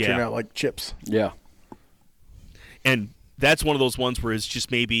last year turned out like chips. Yeah. And that's one of those ones where it's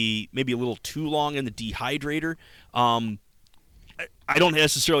just maybe a little too long in the dehydrator. I don't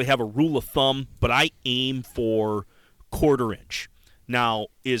necessarily have a rule of thumb, but I aim for 1/4 inch. Now,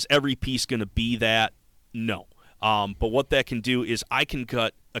 is every piece going to be that? No. But what that can do is I can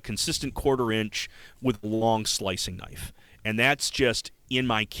cut a consistent 1/4 inch with a long slicing knife. And that's just in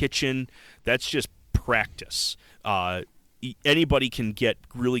my kitchen. That's just practice. Anybody can get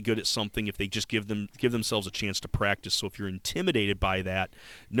really good at something if they just give themselves a chance to practice. So if you're intimidated by that,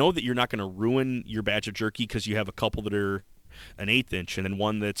 know that you're not going to ruin your batch of jerky because you have a couple that are an 1/8 inch and then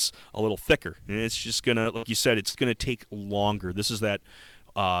one that's a little thicker. And it's just going to, like you said, it's going to take longer. This is that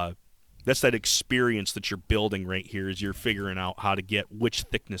that's that experience that you're building right here, is you're figuring out how to get which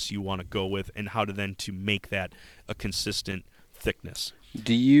thickness you want to go with and how to then to make that a consistent thickness.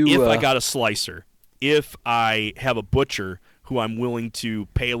 If I got a slicer, if I have a butcher who I'm willing to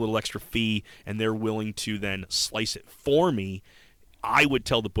pay a little extra fee and they're willing to then slice it for me, I would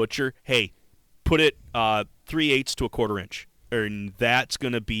tell the butcher, hey, put it 3/8 to a 1/4 inch. And that's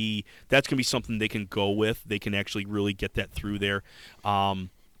gonna be something they can go with. They can actually really get that through there.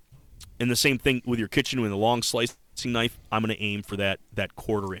 And the same thing with your kitchen with a long slicing knife. I'm gonna aim for that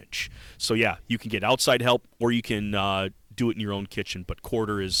 1/4 inch. So yeah, you can get outside help or you can do it in your own kitchen, but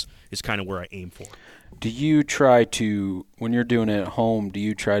 1/4 is kind of where I aim for. Do you try to, when you're doing it at home, do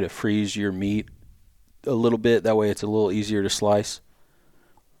you try to freeze your meat a little bit? That way it's a little easier to slice?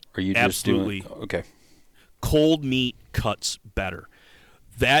 Or you just Absolutely. Okay. Cold meat cuts better.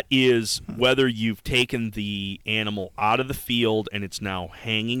 That is whether you've taken the animal out of the field and it's now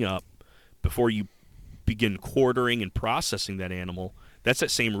hanging up before you begin quartering and processing that animal. That's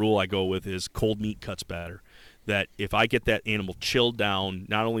that same rule I go with, is cold meat cuts better. That if I get that animal chilled down,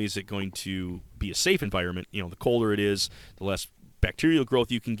 not only is it going to be a safe environment, the colder it is, the less bacterial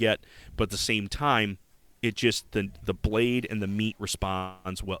growth you can get, but at the same time, it just, the blade and the meat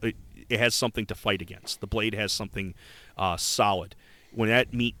responds well. It has something to fight against. The blade has something solid. When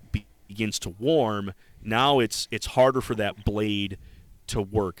that meat begins to warm, now it's harder for that blade to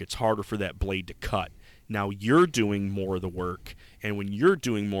work. It's harder for that blade to cut. Now you're doing more of the work, and when you're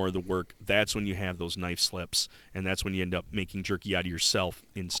doing more of the work, that's when you have those knife slips, and that's when you end up making jerky out of yourself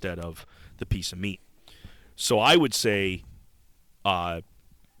instead of the piece of meat. So I would say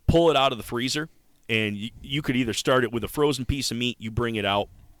pull it out of the freezer, and you could either start it with a frozen piece of meat, you bring it out,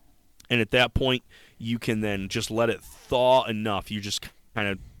 and at that point you can then just let it thaw enough. You just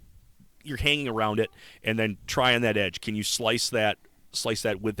you're hanging around it, and then try on that edge. Can you slice that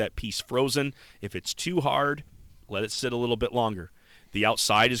with that piece frozen? If it's too hard, let it sit a little bit longer. The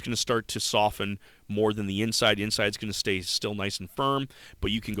outside is going to start to soften more than the inside. The inside is going to stay still nice and firm,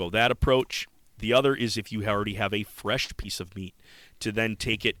 but you can go that approach. The other is if you already have a fresh piece of meat, to then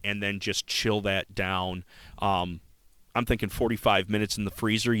take it and then just chill that down. I'm thinking 45 minutes in the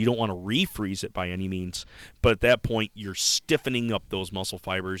freezer. You don't want to refreeze it by any means, but at that point you're stiffening up those muscle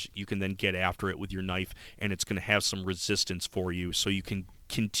fibers. You can then get after it with your knife, and it's going to have some resistance for you, so you can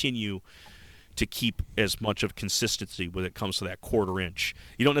continue to keep as much of consistency when it comes to that 1/4 inch.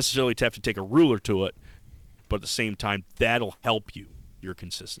 You don't necessarily have to take a ruler to it, but at the same time, that'll help your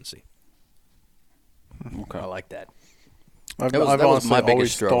consistency. Okay, I like that. I've that was my biggest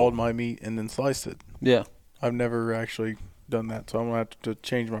always struggle. stalled my meat and then sliced it. Yeah. I've never actually done that, so I'm going to have to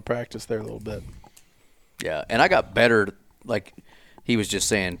change my practice there a little bit. Yeah, and I got better, like he was just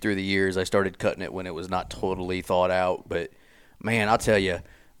saying, through the years. I started cutting it when it was not totally thought out, but, man, I'll tell you,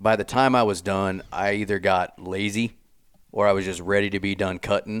 by the time I was done, I either got lazy or I was just ready to be done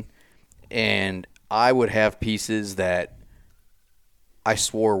cutting, and I would have pieces that I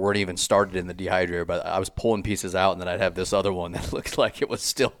swore weren't even started in the dehydrator, but I was pulling pieces out, and then I'd have this other one that looked like it was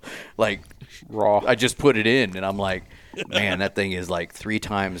still, like, raw. I just put it in, and I'm like, man, that thing is like 3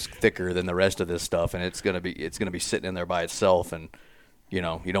 times thicker than the rest of this stuff, and it's gonna be sitting in there by itself, and you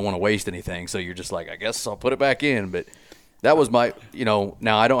don't want to waste anything, so you're just like, I guess I'll put it back in. But that was my,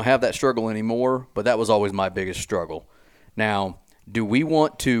 now I don't have that struggle anymore, but that was always my biggest struggle. Now, do we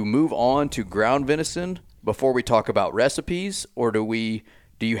want to move on to ground venison before we talk about recipes, or do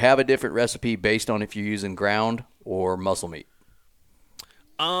you have a different recipe based on if you're using ground or muscle meat?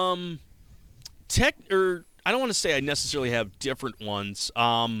 I don't want to say I necessarily have different ones.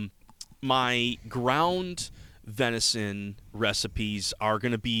 My ground venison recipes are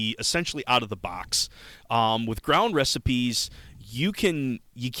going to be essentially out of the box. With ground recipes, you can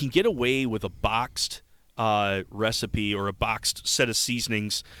get away with a boxed recipe or a boxed set of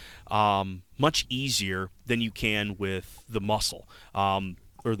seasonings much easier than you can with the muscle.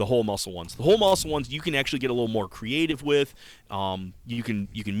 Or the whole muscle ones. The whole muscle ones you can actually get a little more creative with. You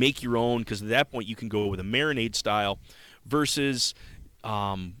can make your own, because at that point you can go with a marinade style versus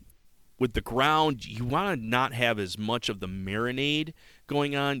with the ground, you want to not have as much of the marinade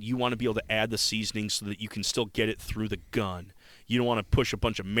going on. You want to be able to add the seasoning so that you can still get it through the gun. You don't want to push a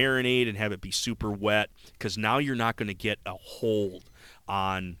bunch of marinade and have it be super wet, because now you're not going to get a hold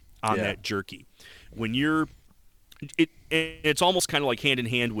on that jerky. When you're it's almost kind of like hand in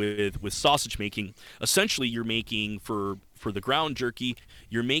hand with sausage making. Essentially, you're making for the ground jerky,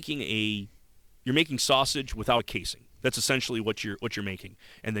 you're making sausage without a casing. That's essentially what you're making,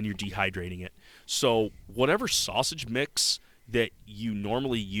 and then you're dehydrating it. So whatever sausage mix that you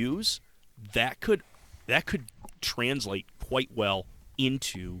normally use, that could translate quite well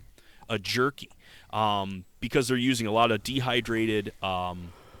into a jerky, because they're using a lot of dehydrated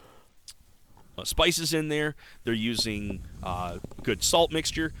spices in there. They're using good salt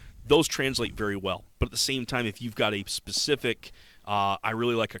mixture. Those translate very well. But at the same time, if you've got a specific, I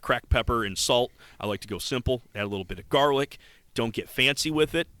really like a cracked pepper and salt. I like to go simple, add a little bit of garlic. Don't get fancy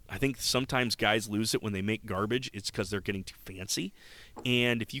with it. I think sometimes guys lose it when they make garbage. It's because they're getting too fancy.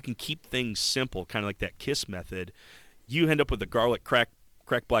 And if you can keep things simple, kind of like that KISS method, you end up with a garlic, cracked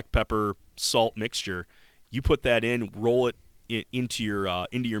black pepper, salt mixture. You put that in, roll it into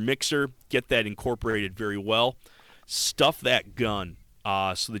your mixer, get that incorporated very well. Stuff that gun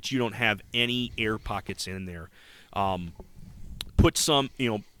so that you don't have any air pockets in there. Put some,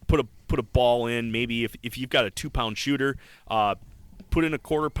 put a ball in. Maybe if you've got a 2-pound shooter, put in a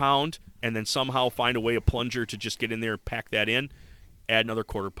 1/4 pound, and then somehow find a way, a plunger to just get in there and pack that in. Add another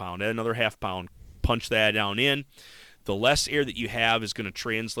 1/4 pound, add another 1/2 pound, punch that down in. The less air that you have is going to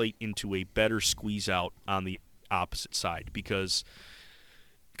translate into a better squeeze out on the opposite side, because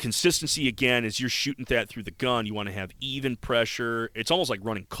consistency, again, as you're shooting that through the gun, you want to have even pressure. It's almost like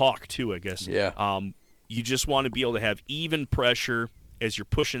running caulk too, I guess. Yeah. You just want to be able to have even pressure as you're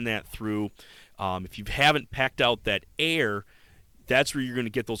pushing that through. If you haven't packed out that air, that's where you're going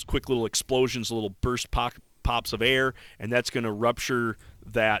to get those quick little explosions, little burst pops of air, and that's going to rupture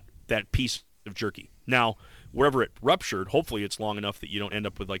that piece of jerky. Now, wherever it ruptured, hopefully it's long enough that you don't end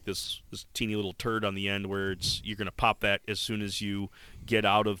up with like this teeny little turd on the end where you're going to pop that as soon as you get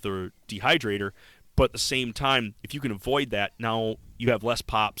out of the dehydrator. But at the same time, if you can avoid that, now you have less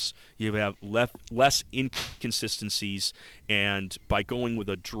pops, you have less inconsistencies, and by going with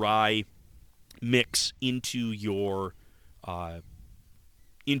a dry mix into your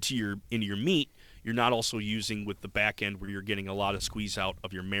meat, you're not also using with the back end where you're getting a lot of squeeze out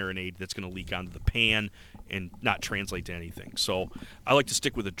of your marinade that's going to leak onto the pan and not translate to anything. So I like to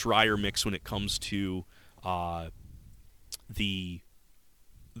stick with a drier mix when it comes to the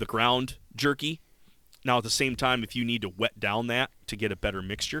ground jerky. Now, at the same time, if you need to wet down that to get a better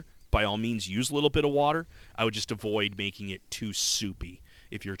mixture, by all means use a little bit of water. I would just avoid making it too soupy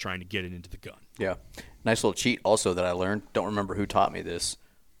if you're trying to get it into the gun. Yeah. Nice little cheat also that I learned. Don't remember who taught me this.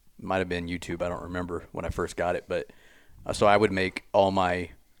 Might have been YouTube. I don't remember when I first got it. But so I would make all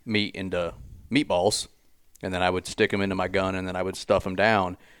my meat into meatballs, and then I would stick them into my gun, and then I would stuff them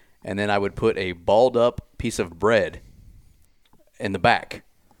down, and then I would put a balled up piece of bread in the back,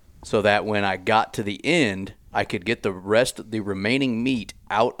 so that when I got to the end, I could get the remaining meat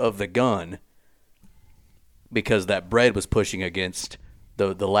out of the gun, because that bread was pushing against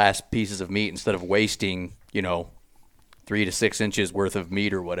the last pieces of meat instead of wasting, 3 to 6 inches worth of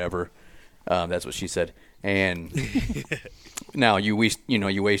meat or whatever. That's what she said. And now you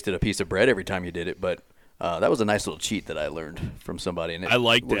wasted a piece of bread every time you did it, but that was a nice little cheat that I learned from somebody. And I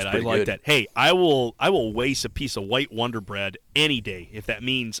like that. Hey, I will waste a piece of white Wonder Bread any day if that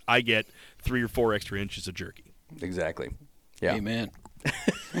means I get 3 or 4 extra inches of jerky. Exactly. Yeah. Amen.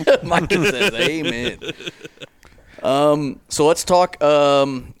 Mike says amen. So let's talk.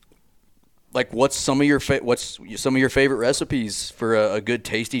 What's some of your favorite recipes for a good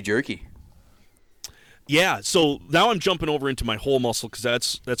tasty jerky? Yeah. So now I'm jumping over into my whole muscle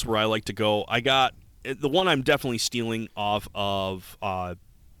because that's where I like to go. I got the one I'm definitely stealing off of a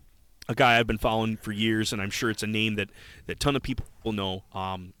guy I've been following for years, and I'm sure it's a name that a ton of people will know.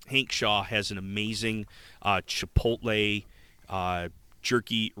 Hank Shaw has an amazing Chipotle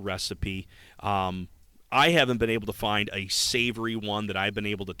jerky recipe. I haven't been able to find a savory one that I've been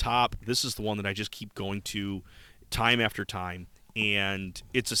able to top. This is the one that I just keep going to time after time, and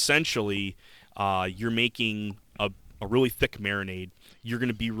it's essentially you're making a really thick marinade. You're going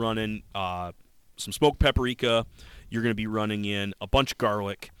to be running some smoked paprika. You're going to be running in a bunch of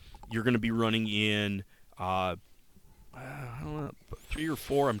garlic. You're going to be running in I don't know, 3 or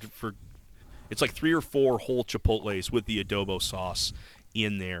 4. It's like 3 or 4 whole chipotles with the adobo sauce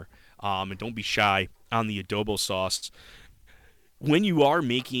in there. And don't be shy on the adobo sauce. When you are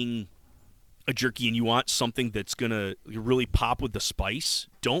making a jerky and you want something that's going to really pop with the spice,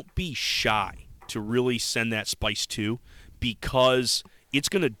 don't be shy to really send that spice to, because it's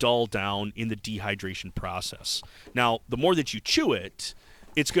going to dull down in the dehydration process. Now, the more that you chew it,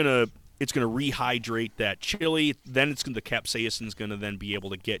 it's going it's going to rehydrate that chili. Then the capsaicin is going to then be able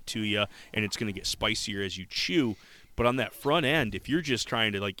to get to you, and it's going to get spicier as you chew. But on that front end, if you're just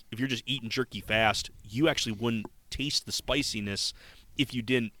if you're just eating jerky fast, you actually wouldn't taste the spiciness if you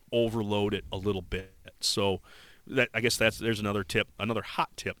didn't overload it a little bit. So I guess there's another tip, another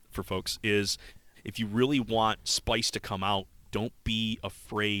hot tip for folks is if you really want spice to come out, don't be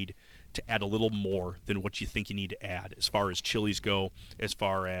afraid to add a little more than what you think you need to add as far as chilies go, as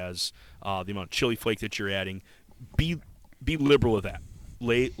far as the amount of chili flake that you're adding. Be liberal with that.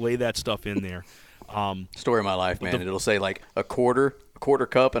 Lay that stuff in there. Story of my life, man. It'll say like a quarter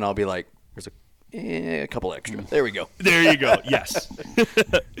cup, and I'll be like, there's a couple extra. There we go. There you go. Yes.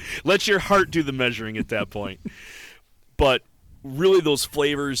 Let your heart do the measuring at that point. But really those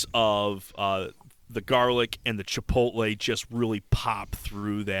flavors of the garlic and the chipotle just really pop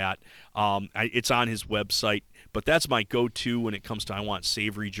through that. It's on his website, but that's my go-to when it comes to I want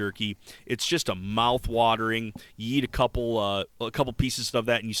savory jerky. It's just a mouth-watering. You eat a couple pieces of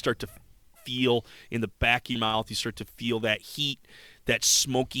that, and you start to feel in the back of your mouth, you start to feel that heat, that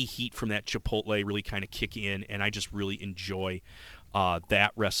smoky heat from that chipotle really kind of kick in, and I just really enjoy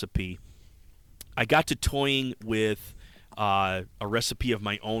that recipe. I got to toying with a recipe of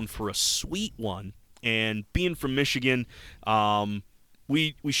my own for a sweet one. And being from Michigan,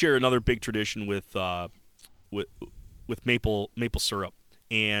 we share another big tradition with maple syrup,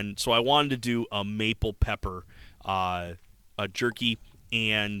 and so I wanted to do a maple pepper a jerky.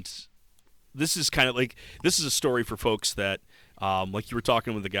 And this is a story for folks that like you were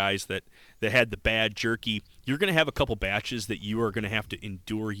talking with the guys that had the bad jerky. You're going to have a couple batches that you are going to have to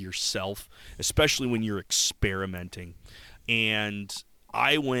endure yourself, especially when you're experimenting. And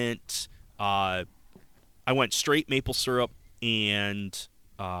I went straight maple syrup and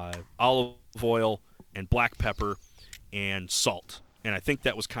olive oil and black pepper and salt. And I think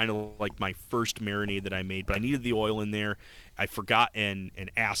that was kind of like my first marinade that I made. But I needed the oil in there. I forgot an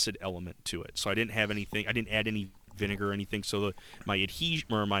acid element to it. So I didn't have anything. I didn't add any vinegar or anything. So my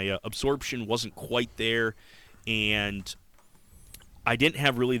adhesion or my absorption wasn't quite there. And I didn't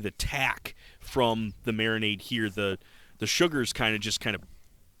have really the tack from the marinade here. The sugars kind of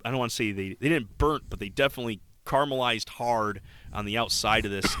I don't want to say they didn't burnt, but they definitely caramelized hard on the outside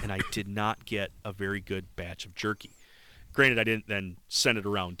of this, and I did not get a very good batch of jerky. Granted, I didn't then send it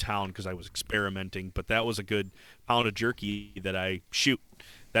around town because I was experimenting, but that was a good pound of jerky that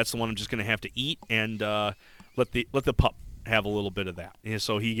that's the one I'm just going to have to eat and let the pup have a little bit of that. And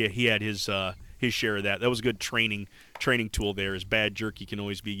so he had his share of that. That was a good training tool there. As bad jerky can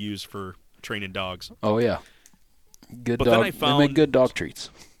always be used for training dogs. Oh yeah, good but dog. Then I found, they make good dog treats.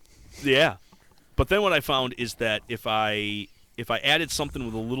 Yeah, but then what I found is that if I added something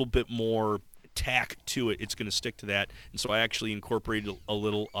with a little bit more tack to it, it's going to stick to that. And so I actually incorporated a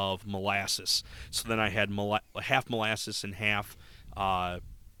little of molasses. So then I had half molasses and half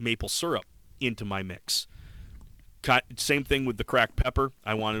maple syrup into my mix. Same thing with the cracked pepper.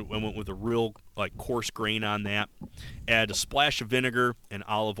 I went with a real coarse grain on that. Add a splash of vinegar and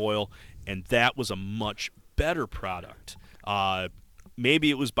olive oil, and that was a much better product.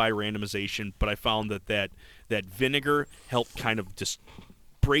 Maybe it was by randomization, but I found that vinegar helped kind of just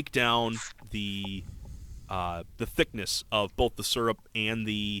break down the thickness of both the syrup and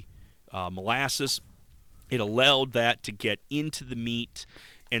the molasses. It allowed that to get into the meat,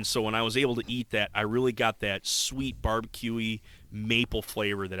 and so when I was able to eat that, I really got that sweet barbecue-y maple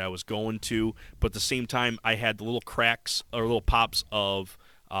flavor that I was going to, but at the same time, I had the little cracks or little pops of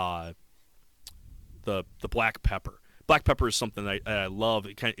the black pepper. Black pepper is something that I love.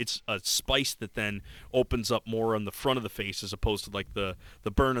 It's a spice that then opens up more on the front of the face as opposed to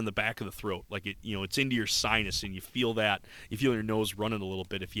the burn on the back of the throat. It's into your sinus, and you feel your nose running a little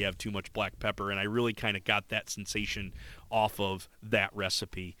bit if you have too much black pepper. And I really kind of got that sensation off of that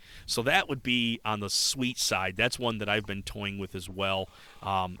recipe. So that would be on the sweet side. That's one that I've been toying with as well.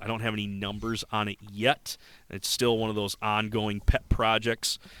 I don't have any numbers on it yet. It's still one of those ongoing pet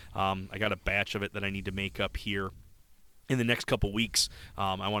projects. I got a batch of it that I need to make up here in the next couple weeks.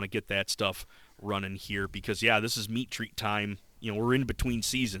 I want to get that stuff running here because, this is meat treat time. We're in between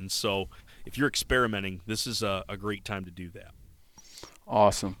seasons, so if you're experimenting, this is a great time to do that.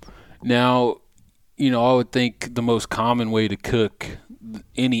 Awesome. Now, I would think the most common way to cook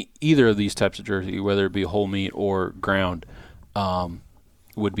either of these types of jerky, whether it be whole meat or ground,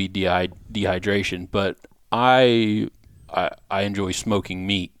 would be dehydration. But I enjoy smoking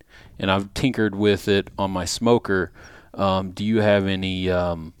meat, and I've tinkered with it on my smoker. Do you have any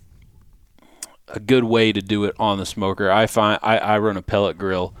a good way to do it on the smoker? I find I run a pellet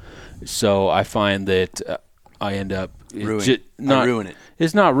grill, so I find that I end up I ruin it.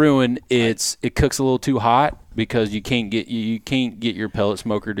 It's not ruined. It cooks a little too hot because you can't get your pellet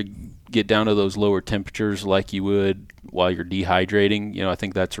smoker to get down to those lower temperatures like you would while you're dehydrating. I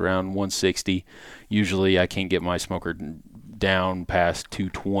think that's around 160. Usually I can't get my smoker down past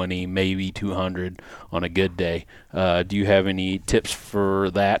 220, maybe 200 on a good day. Do you have any tips for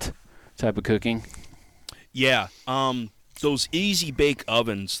that type of cooking? Yeah. Those easy bake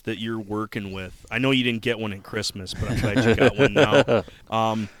ovens that you're working with. I know you didn't get one at Christmas, but I'm glad you got one now.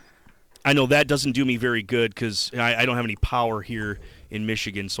 I know that doesn't do me very good because I don't have any power here in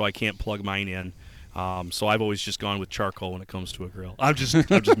Michigan, so I can't plug mine in. So I've always just gone with charcoal when it comes to a grill. I'm just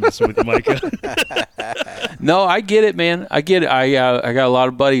messing with you, Micah. No, I get it, man. I get it. I got a lot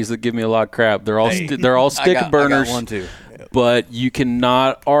of buddies that give me a lot of crap. They're all stick burners. I got one too. But you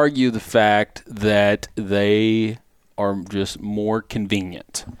cannot argue the fact that they are just more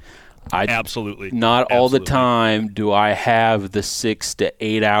convenient. Absolutely. Not all the time do I have the 6 to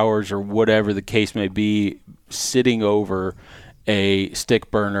 8 hours or whatever the case may be sitting over a stick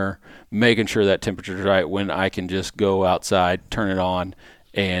burner, making sure that temperature is right when I can just go outside, turn it on,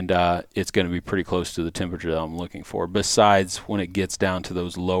 and it's going to be pretty close to the temperature that I'm looking for, besides when it gets down to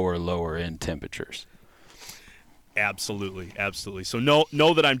those lower end temperatures. Absolutely. So know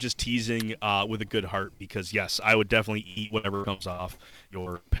that I'm just teasing with a good heart because, yes, I would definitely eat whatever comes off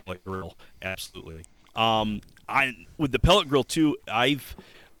your pellet grill. Absolutely. With the pellet grill, too, I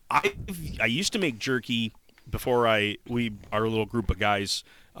used to make jerky before our little group of guys.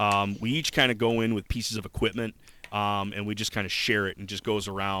 We each kind of go in with pieces of equipment, and we just kind of share it and just goes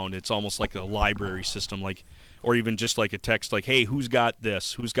around. It's almost like a library system, or even just like a text like, hey, who's got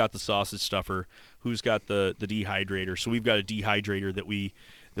this? Who's got the sausage stuffer? Who's got the dehydrator? So we've got a dehydrator that we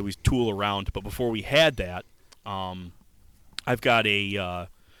tool around. But before we had that, I've got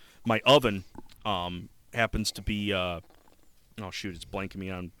my oven happens to be it's blanking me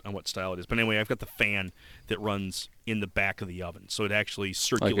on what style it is. But anyway, I've got the fan that runs in the back of the oven, so it actually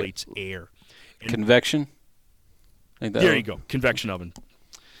circulates air. Convection? There you go, convection oven.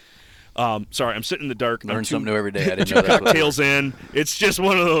 Sorry, I'm sitting in the dark. Learn something new every day. I didn't two know that. Cocktails in. It's just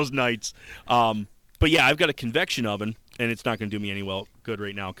one of those nights. But yeah, I've got a convection oven, and it's not going to do me any good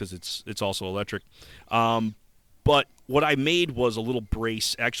right now because it's also electric. But what I made was a little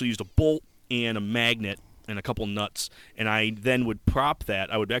brace. Actually used a bolt and a magnet and a couple nuts, and I then would prop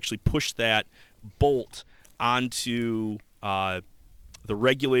that. I would actually push that bolt onto the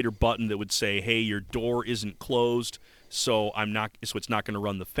regulator button that would say, "Hey, your door isn't closed." So it's not going to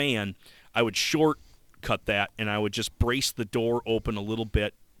run the fan. I would shortcut that, and I would just brace the door open a little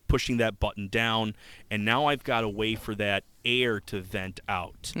bit, pushing that button down, and now I've got a way for that air to vent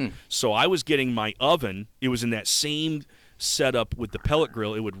out. So I was getting my oven. It was in that same setup with the pellet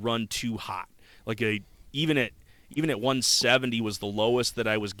grill. It would run too hot. Even at 170 was the lowest that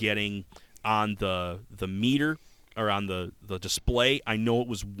I was getting on the meter. Or on the display. I know it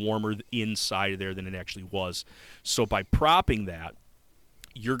was warmer inside of there than it actually was. So by propping that,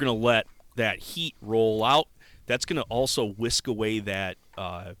 you're going to let that heat roll out. That's going to also whisk away that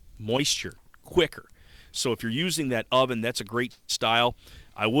moisture quicker. So if you're using that oven, that's a great style.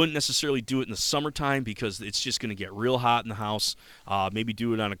 I wouldn't necessarily do it in the summertime because it's just going to get real hot in the house. Maybe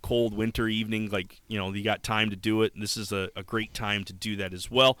do it on a cold winter evening, you got time to do it. And this is a great time to do that as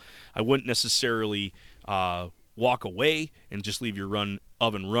well. I wouldn't necessarily walk away and just leave your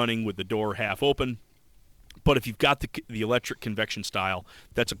oven running with the door half open. But if you've got the electric convection style,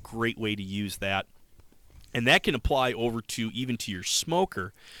 that's a great way to use that. And that can apply over to your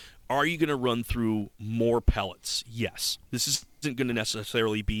smoker. Are you going to run through more pellets? Yes. This isn't going to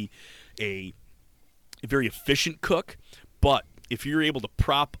necessarily be a very efficient cook, but if you're able to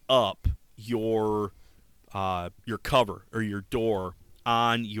prop up your cover or your door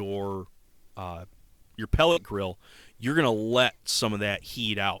on your pellet grill, you're going to let some of that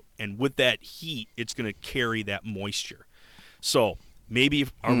heat out. And with that heat, it's going to carry that moisture. So maybe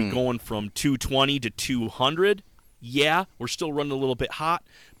are we going from 220 to 200? Yeah, we're still running a little bit hot,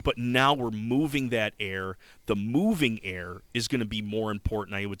 but now we're moving that air. The moving air is going to be more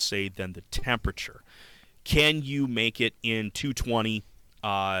important, I would say, than the temperature. Can you make it in 220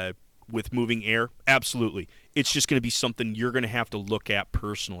 with moving air? Absolutely. It's just going to be something you're going to have to look at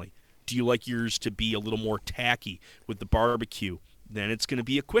personally. Do you like yours to be a little more tacky with the barbecue? Then it's going to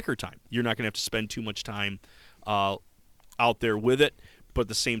be a quicker time. You're not going to have to spend too much time out there with it. But at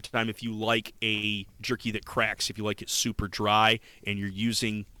the same time, if you like a jerky that cracks, if you like it super dry, and you're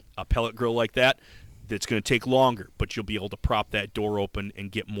using a pellet grill like that, that's going to take longer. But you'll be able to prop that door open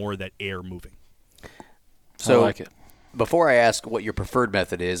and get more of that air moving. So I like it. Before I ask what your preferred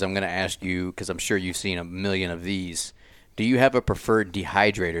method is, I'm going to ask you, because I'm sure you've seen a million of these, Do you have a preferred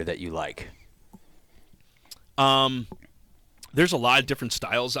dehydrator that you like? There's a lot of different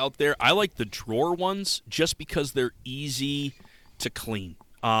styles out there. I like the drawer ones just because they're easy to clean.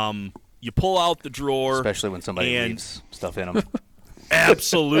 You pull out the drawer. Especially when somebody leaves stuff in them.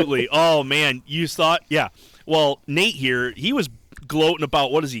 Absolutely. Oh, man. You thought? Yeah. Well, Nate here, he was gloating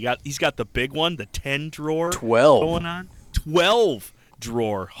about, what has he got? He's got the big one, the 10 drawer. 12. Going on. 12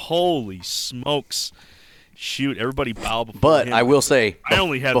 drawer. Holy smokes. Shoot, everybody bow before But him. I will say, I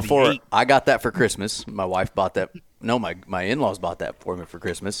only have before the 8. I got that for Christmas. My wife bought that. No, my in-laws bought that for me for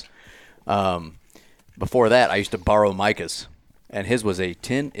Christmas. Before that, I used to borrow Micah's, and his was a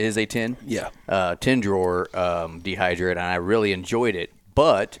 10. It is a 10. Yeah. 10 drawer dehydrator, and I really enjoyed it.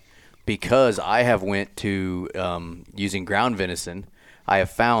 But because I have went to using ground venison, I have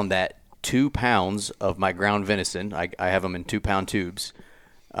found that 2 pounds of my ground venison, I have them in 2-pound tubes,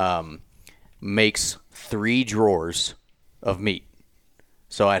 makes 3 drawers of meat.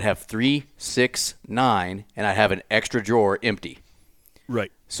 So I'd have 3, 6, 9, and I'd have an extra drawer empty. Right.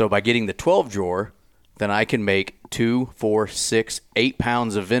 So by getting the 12 drawer, then I can make 2, 4, 6, 8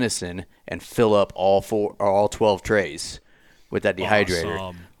 pounds of venison and fill up all 12 trays with that dehydrator.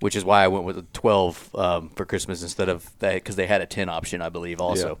 Awesome. Which is why I went with the 12 for Christmas instead of that, because they had a 10 option, I believe,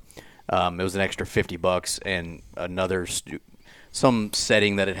 also. Yeah. It was an extra $50 and another some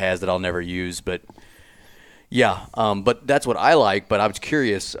setting that it has that I'll never use, but. Yeah, but that's what I like. But I was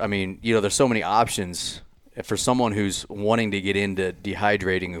curious. I mean, there's so many options. For someone who's wanting to get into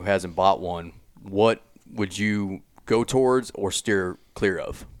dehydrating who hasn't bought one, what would you go towards or steer clear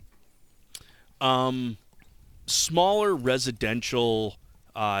of? Smaller residential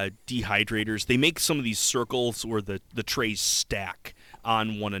dehydrators. They make some of these circles where the trays stack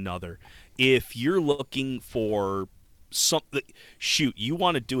on one another. If you're looking for something, you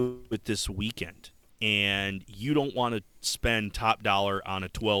want to do it this weekend. And you don't want to spend top dollar on a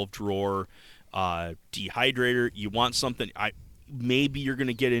 12-drawer dehydrator. You want something. Maybe you're going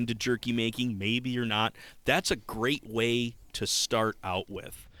to get into jerky making. Maybe you're not. That's a great way to start out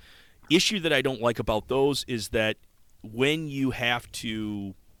with. Issue that I don't like about those is that when you have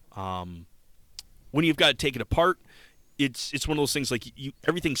to, when you've got to take it apart, it's one of those things like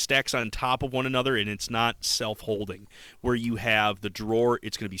everything stacks on top of one another and it's not self-holding. Where you have the drawer,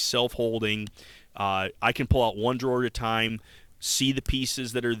 it's going to be self-holding. I can pull out one drawer at a time, see the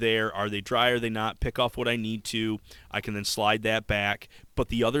pieces that are there. Are they dry? Are they not? Pick off what I need to. I can then slide that back. But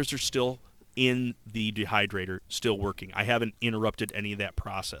the others are still in the dehydrator, still working. I haven't interrupted any of that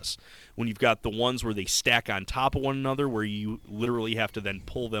process. When you've got the ones where they stack on top of one another, where you literally have to then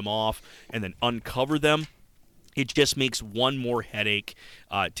pull them off and then uncover them, it just makes one more headache.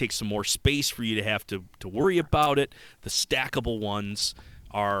 It takes some more space for you to have to worry about it. The stackable ones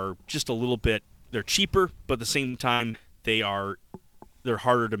are just a little bit, they're cheaper, but at the same time, they're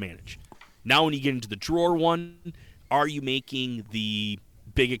harder to manage. Now when you get into the drawer one, are you making the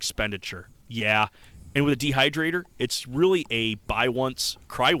big expenditure? Yeah. And with a dehydrator, it's really a buy once,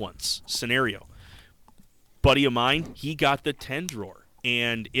 cry once scenario. Buddy of mine, he got the 10 drawer.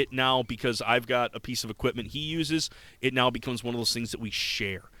 And it now, because I've got a piece of equipment he uses, it now becomes one of those things that we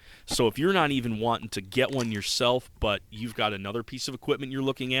share. So if you're not even wanting to get one yourself, but you've got another piece of equipment you're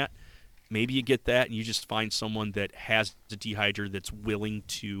looking at, maybe you get that and you just find someone that has a dehydrator that's willing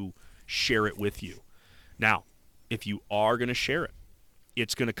to share it with you. Now, if you are going to share it,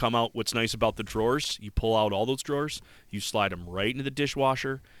 it's going to come out. What's nice about the drawers, you pull out all those drawers, you slide them right into the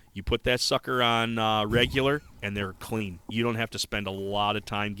dishwasher, you put that sucker on regular, and they're clean. You don't have to spend a lot of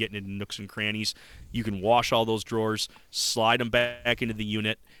time getting into nooks and crannies. You can wash all those drawers, slide them back into the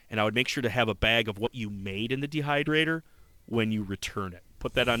unit, and I would make sure to have a bag of what you made in the dehydrator when you return it.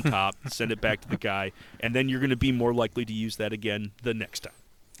 Put that on top, send it back to the guy, and then you're going to be more likely to use that again the next time.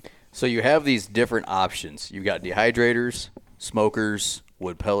 So you have these different options. You've got dehydrators, smokers,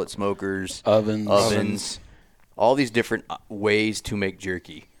 wood pellet smokers, ovens, all these different ways to make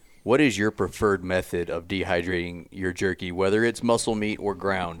jerky. What is your preferred method of dehydrating your jerky, whether it's muscle meat or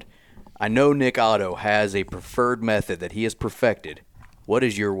ground? I know Nick Otto has a preferred method that he has perfected. What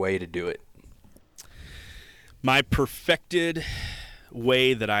is your way to do it? My perfected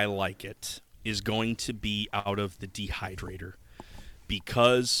way that I like it is going to be out of the dehydrator,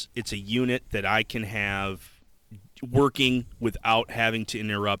 because it's a unit that I can have working without having to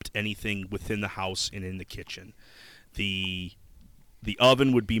interrupt anything within the house and in the kitchen. The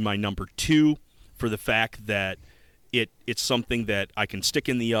oven would be my number 2 for the fact that it's something that I can stick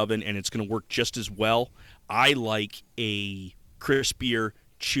in the oven and it's going to work just as well. I like a crispier,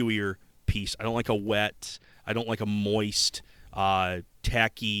 chewier piece. I don't like a wet, I don't like a moist,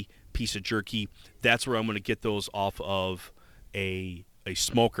 tacky piece piece of jerky, that's where I'm going to get those off of a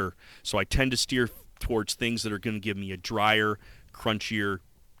smoker. So I tend to steer towards things that are going to give me a drier, crunchier,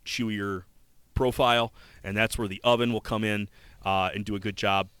 chewier profile, and that's where the oven will come in and do a good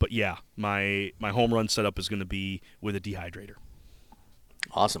job. But yeah, my home run setup is going to be with a dehydrator.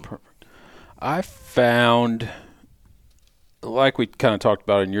 Awesome. Perfect. I found, like we kind of talked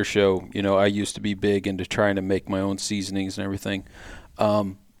about in your show, I used to be big into trying to make my own seasonings and everything.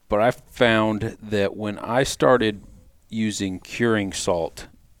 But I found that when I started using curing salt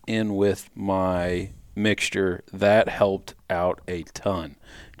in with my mixture, that helped out a ton,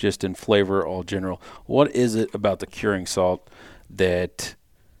 just in flavor all general. What is it about the curing salt that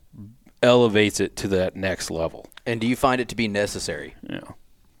elevates it to that next level? And do you find it to be necessary? Yeah.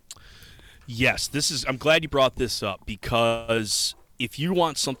 Yes, I'm glad you brought this up, because if you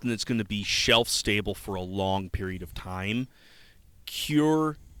want something that's going to be shelf stable for a long period of time,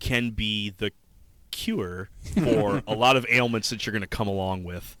 Cure can be the cure for a lot of ailments that you're going to come along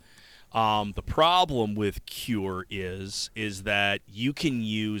with. The problem with Cure is that you can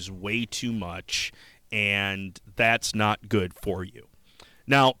use way too much, and that's not good for you.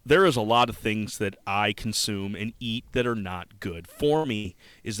 Now, there is a lot of things that I consume and eat that are not good for me.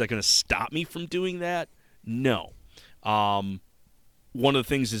 Is that going to stop me from doing that? No. One of the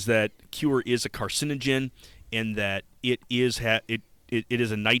things is that Cure is a carcinogen, in that it is a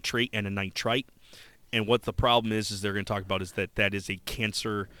nitrate and a nitrite. And what the problem is they're going to talk about is that is a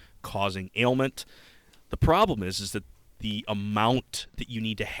cancer-causing ailment. The problem is that the amount that you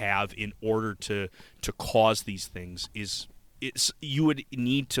need to have in order to cause these things you would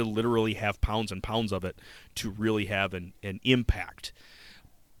need to literally have pounds and pounds of it to really have an impact.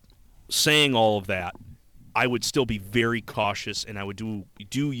 Saying all of that, I would still be very cautious, and I would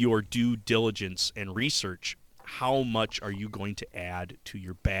do your due diligence and research. How much are you going to add to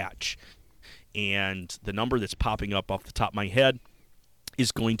your batch? And the number that's popping up off the top of my head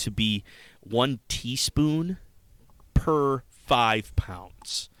is going to be 1 teaspoon per 5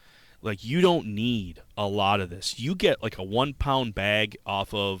 pounds. Like, you don't need a lot of this. You get like a 1 pound bag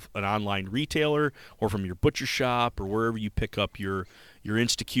off of an online retailer or from your butcher shop or wherever you pick up your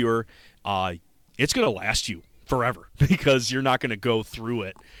Instacure. It's going to last you forever, because you're not going to go through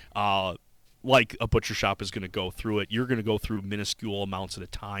it like a butcher shop is going to go through it. You're going to go through minuscule amounts at a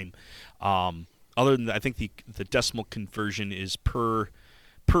time. Other than that, I think the decimal conversion is per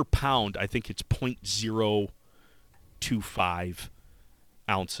pound. I think it's 0.025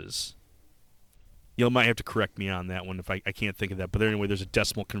 ounces. You might have to correct me on that one if I can't think of that. But anyway, there's a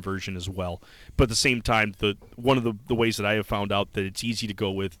decimal conversion as well. But at the same time, one of the ways that I have found out that it's easy to go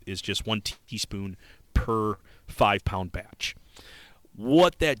with is just 1 teaspoon per 5 pound batch.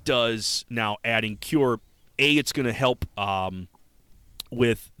 What that does now, adding Cure, it's going to help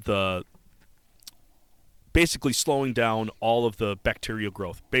with the basically slowing down all of the bacterial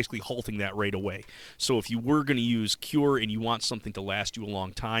growth, basically halting that right away. So if you were going to use Cure and you want something to last you a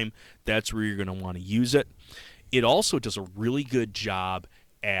long time, that's where you're going to want to use it. It also does a really good job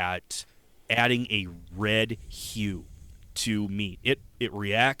at adding a red hue to meat. It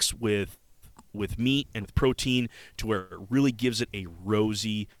reacts with meat and with protein to where it really gives it a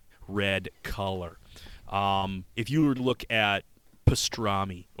rosy red color. If you were to look at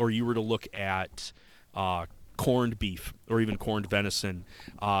pastrami, or you were to look at corned beef or even corned venison,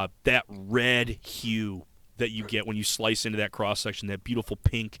 that red hue that you get when you slice into that cross-section, that beautiful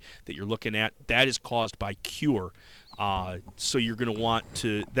pink that you're looking at, that is caused by Cure. So you're going to want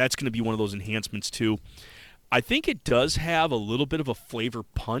to, that's going to be one of those enhancements too. I think it does have a little bit of a flavor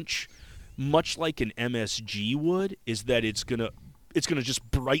punch, much like an MSG would, is that it's going to just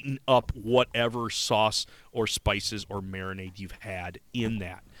brighten up whatever sauce or spices or marinade you've had in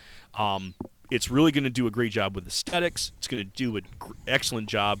that. It's really going to do a great job with aesthetics. It's going to do an excellent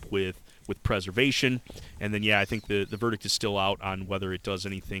job with preservation. And then, I think the verdict is still out on whether it does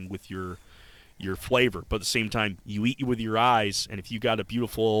anything with your flavor. But at the same time, you eat with your eyes, and if you got a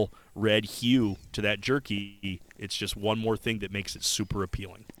beautiful red hue to that jerky, it's just one more thing that makes it super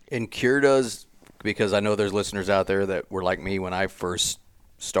appealing. And Cure does, because I know there's listeners out there that were like me when I first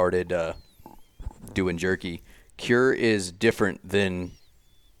started doing jerky. Cure is different than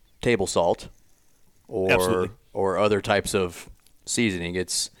table salt or other types of seasoning.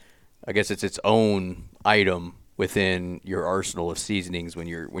 I guess it's its own item within your arsenal of seasonings when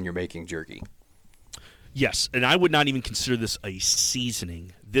you're making jerky. Yes, and I would not even consider this a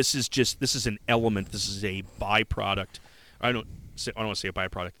seasoning. This is an element. This is a byproduct. I don't want to say a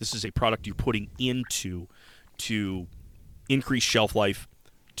byproduct. This is a product you're putting into to increase shelf life,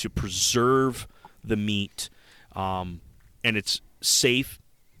 to preserve the meat, and it's safe,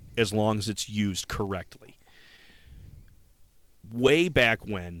 as long as it's used correctly. Way back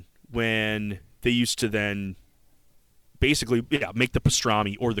when they used to then basically make the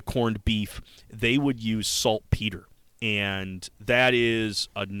pastrami or the corned beef, they would use saltpeter, and that is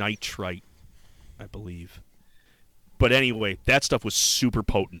a nitrite, I believe. But anyway, that stuff was super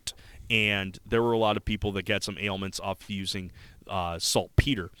potent, and there were a lot of people that got some ailments off using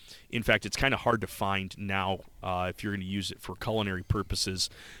saltpeter. In fact, it's kind of hard to find now if you're going to use it for culinary purposes,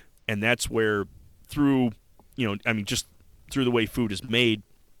 and that's where just through the way food is made,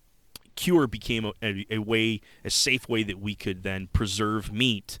 cure became a safe way that we could then preserve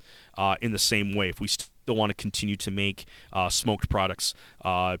meat in the same way. If we still want to continue to make smoked products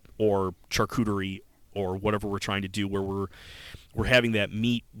or charcuterie or whatever we're trying to do, where we're having that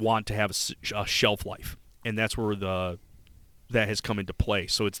meat want to have a shelf life, and that's where that has come into play.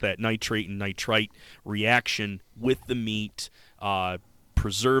 So it's that nitrate and nitrite reaction with the meat,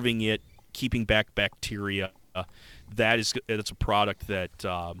 preserving it, keeping back bacteria. That's a product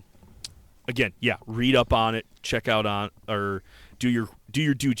that, again, read up on it, check out on, or do your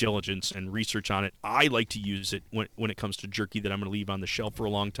due diligence and research on it. I like to use it when it comes to jerky that I'm going to leave on the shelf for a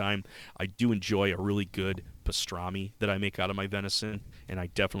long time. I do enjoy a really good pastrami that I make out of my venison, and I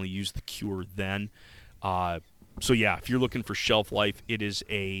definitely use the cure then. So if you're looking for shelf life, it's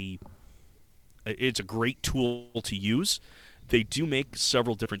a great tool to use. They do make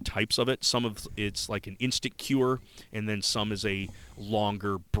several different types of it. Some of it's like an instant cure, and then some is a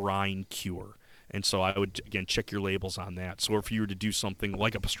longer brine cure. And so I would, again, check your labels on that. So if you were to do something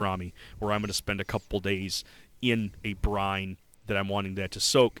like a pastrami, where I'm going to spend a couple days in a brine that I'm wanting that to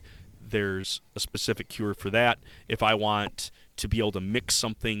soak, there's a specific cure for that. If I want to be able to mix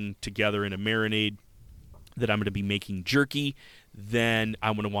something together in a marinade that I'm going to be making jerky, then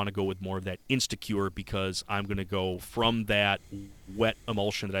I'm going to want to go with more of that Instacure, because I'm going to go from that wet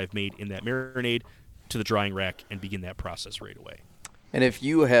emulsion that I've made in that marinade to the drying rack and begin that process right away. And if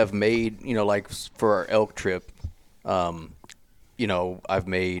you have made, like for our elk trip, I've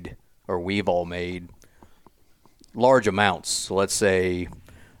made, or we've all made, large amounts. So let's say,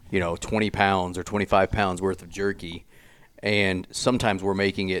 20 pounds or 25 pounds worth of jerky. And sometimes we're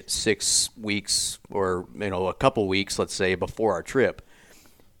making it 6 weeks or, a couple weeks, let's say, before our trip.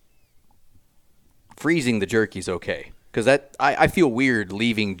 Freezing the jerky is okay. Because I feel weird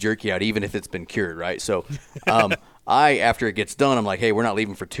leaving jerky out, even if it's been cured, right? So after it gets done, I'm like, hey, we're not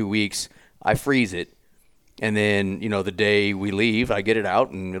leaving for 2 weeks. I freeze it. And then, the day we leave, I get it out,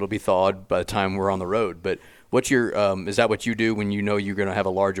 and it'll be thawed by the time we're on the road. But what's your is that what you do when you know you're going to have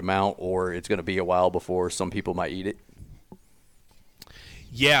a large amount, or it's going to be a while before some people might eat it?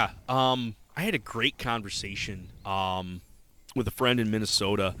 Yeah, I had a great conversation with a friend in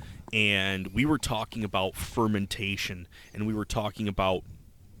Minnesota, and we were talking about fermentation, and we were talking about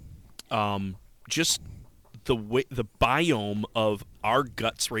just the biome of our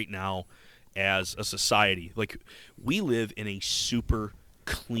guts right now as a society. Like, we live in a super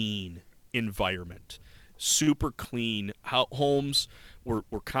clean environment, super clean homes. We're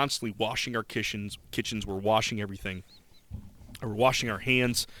constantly washing our kitchens. We're washing everything. Or washing our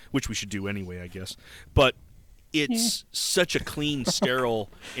hands, which we should do anyway, I guess. But it's such a clean,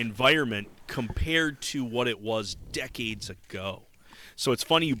 sterile environment compared to what it was decades ago. So it's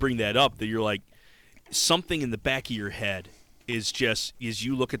funny you bring that up, that you're like, something in the back of your head is just, as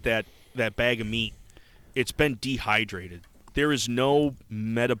you look at that bag of meat, it's been dehydrated. There is no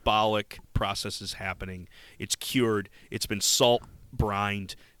metabolic processes happening. It's cured. It's been salt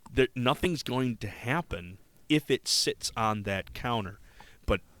brined. Nothing's going to happen if it sits on that counter.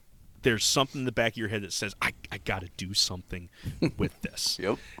 But there's something in the back of your head that says, I got to do something with this.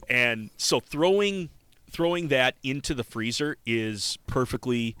 Yep. And so throwing that into the freezer is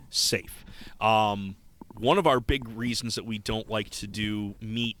perfectly safe. One of our big reasons that we don't like to do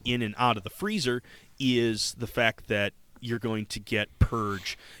meat in and out of the freezer is the fact that you're going to get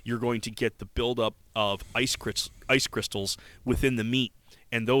purge. You're going to get the buildup of ice crystals within the meat.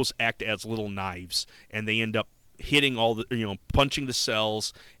 And those act as little knives, and they end up hitting punching the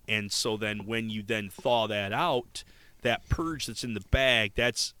cells. And so then when you then thaw that out, that purge that's in the bag,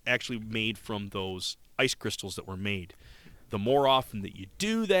 that's actually made from those ice crystals that were made. The more often that you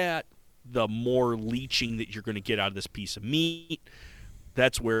do that, the more leaching that you're going to get out of this piece of meat.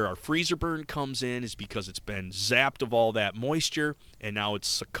 That's where our freezer burn comes in, is because it's been zapped of all that moisture, and now it's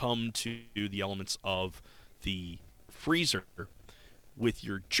succumbed to the elements of the freezer. With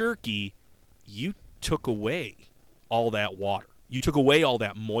your jerky, you took away all that water. You took away all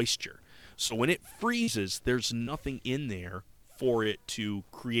that moisture. So when it freezes, there's nothing in there for it to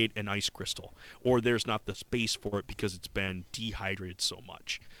create an ice crystal, or there's not the space for it because it's been dehydrated so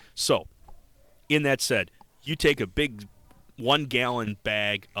much. So, in that said, you take a big 1-gallon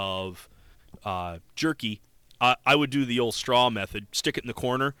bag of jerky. I would do the old straw method, stick it in the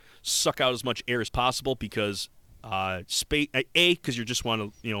corner, suck out as much air as possible because because you just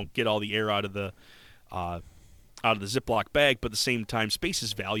want to get all the air out of the Ziploc bag, but at the same time, space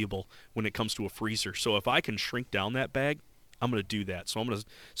is valuable when it comes to a freezer. So if I can shrink down that bag, I'm going to do that. So I'm going to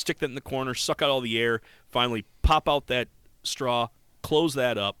stick that in the corner, suck out all the air, finally pop out that straw, close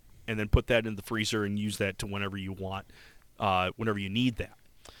that up, and then put that in the freezer and use that to whenever you want, whenever you need that.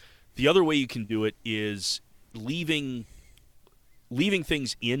 The other way you can do it is leaving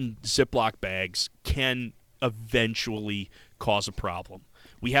things in Ziploc bags can eventually cause a problem.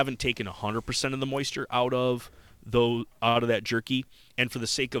 We haven't taken 100% of the moisture out of that jerky, and for the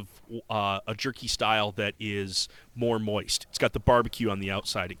sake of a jerky style that is more moist, it's got the barbecue on the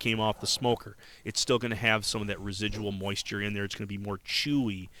outside, it came off the smoker, it's still going to have some of that residual moisture in there. It's going to be more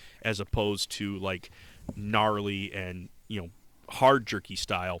chewy as opposed to like gnarly and hard jerky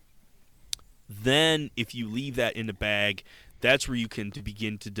style. Then if you leave that in a bag, that's where you can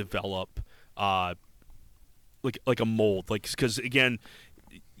begin to develop like a mold, because again,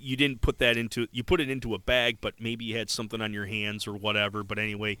 you didn't put that you put it into a bag, but maybe you had something on your hands or whatever. But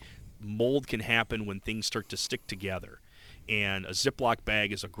anyway, mold can happen when things start to stick together, and a Ziploc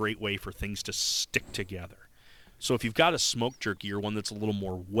bag is a great way for things to stick together. So if you've got a smoked jerky or one that's a little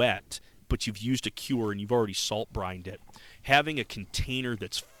more wet, but you've used a cure and you've already salt brined it, having a container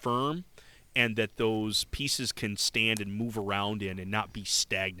that's firm and that those pieces can stand and move around in and not be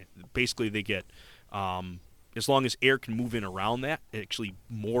stagnant. Basically, they get, as long as air can move in around that, actually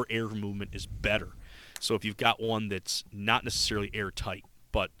more air movement is better. So if you've got one that's not necessarily airtight,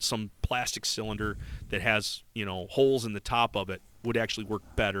 but some plastic cylinder that has, holes in the top of it would actually work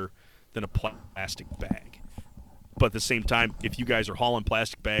better than a plastic bag. But at the same time, if you guys are hauling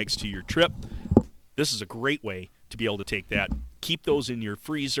plastic bags to your trip, this is a great way to be able to take that. Keep those in your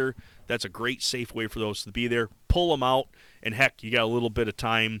freezer. That's a great, safe way for those to be there. Pull them out, and heck, you got a little bit of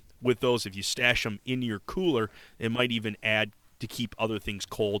time with those. If you stash them in your cooler, it might even add to keep other things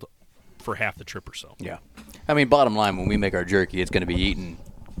cold for half the trip or so. Yeah. I mean, bottom line, when we make our jerky, it's going to be eaten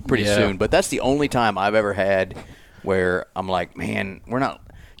pretty soon. But that's the only time I've ever had where I'm like, man, we're not,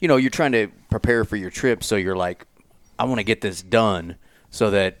 you're trying to prepare for your trip, so you're like, I want to get this done so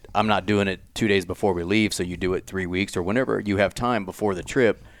that I'm not doing it 2 days before we leave, so you do it 3 weeks or whenever you have time before the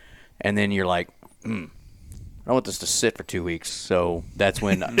trip, and then you're like, I want this to sit for 2 weeks. So that's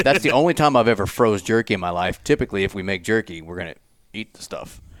when that's the only time I've ever froze jerky in my life. Typically, if we make jerky, we're going to eat the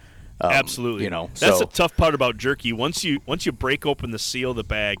stuff. Absolutely. That's the tough part about jerky. Once you break open the seal of the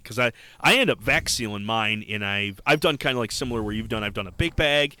bag, because I end up vac sealing mine, and I've done kind of like similar where you've done. I've done a big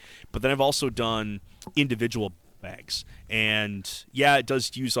bag, but then I've also done individual bags, and it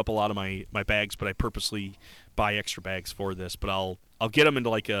does use up a lot of my bags, but I purposely buy extra bags for this. But I'll get them into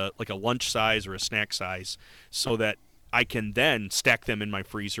like a lunch size or a snack size, so that I can then stack them in my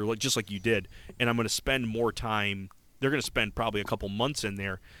freezer, just like you did. And I'm going to spend more time. They're going to spend probably a couple months in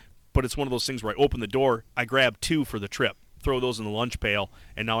there, but it's one of those things where I open the door, I grab 2 for the trip, throw those in the lunch pail,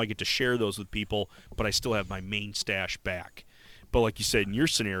 and now I get to share those with people, but I still have my main stash back. But like you said, in your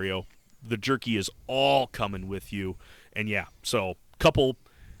scenario, the jerky is all coming with you, and so couple,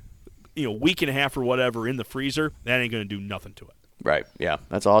 week and a half or whatever in the freezer, that ain't going to do nothing to it. Right. Yeah,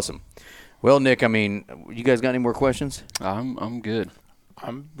 that's awesome. Well, Nick, I mean, you guys got any more questions? I'm good.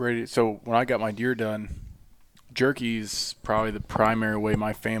 I'm ready. So when I got my deer done, jerky's probably the primary way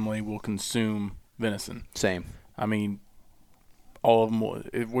my family will consume venison. Same. I mean, all of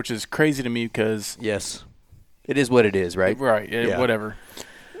them, which is crazy to me because yes, it is what it is, right? Right. Whatever.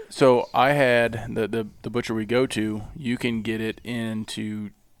 So I had the butcher we go to, you can get it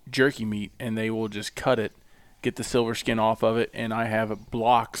into jerky meat, and they will just cut it, get the silver skin off of it, and I have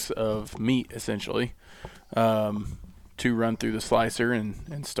blocks of meat, essentially, to run through the slicer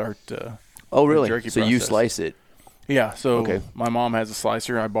and start oh, really? the jerky so process. You slice it? Yeah. So okay. My mom has a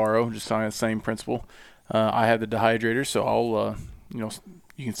slicer I borrow, just on the same principle. I have the dehydrator, so I'll, you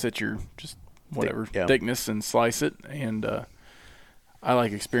can set your just whatever thickness and slice it, and I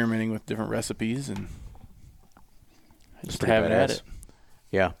like experimenting with different recipes and just having at it.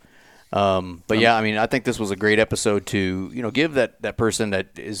 Yeah. But I mean, I think this was a great episode to, give that person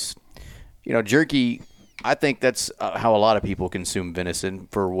that is, jerky. I think that's how a lot of people consume venison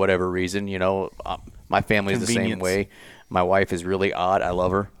for whatever reason. My family is the same way. My wife is really odd. I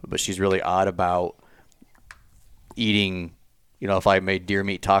love her, but she's really odd about eating, if I made deer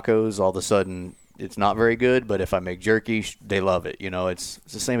meat tacos, all of a sudden it's not very good, but if I make jerky, they love it. It's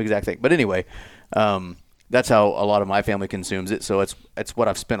the same exact thing. But anyway, that's how a lot of my family consumes it. So it's what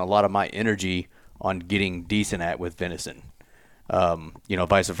I've spent a lot of my energy on getting decent at with venison.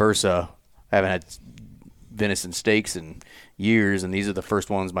 Vice versa. I haven't had venison steaks in years, and these are the first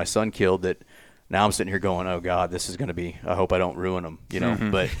ones my son killed that now I'm sitting here going, oh God, this is going to be, I hope I don't ruin them,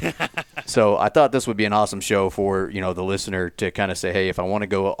 but so I thought this would be an awesome show for, the listener to kind of say, hey, if I want to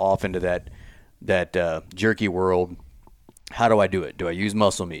go off into that jerky world, how do I do it? Do I use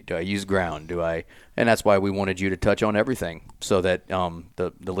muscle meat? Do I use ground? And that's why we wanted you to touch on everything so that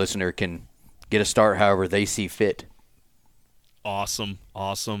the listener can get a start however they see fit. Awesome.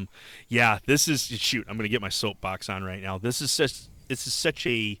 Yeah, this is, shoot, I'm going to get my soapbox on right now. This is such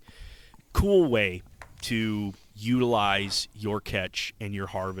a cool way to utilize your catch and your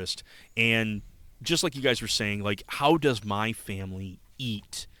harvest. And just like you guys were saying, like, how does my family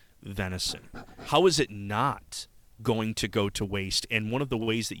eat venison? How is it not going to go to waste? And one of the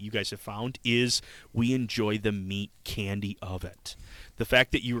ways that you guys have found is we enjoy the meat candy of it. The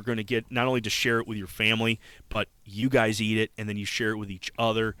fact that you are going to get not only to share it with your family, but you guys eat it and then you share it with each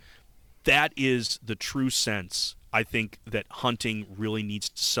other. That is the true sense, I think, that hunting really needs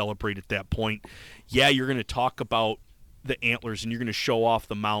to celebrate at that point. Yeah, you're going to talk about the antlers and you're going to show off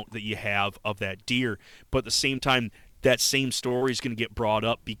the mount that you have of that deer, but at the same time, that same story is going to get brought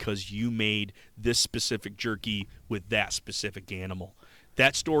up because you made this specific jerky with that specific animal.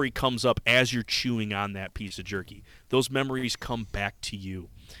 That story comes up as you're chewing on that piece of jerky. Those memories come back to you.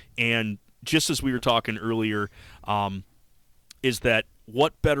 And just as we were talking earlier, is that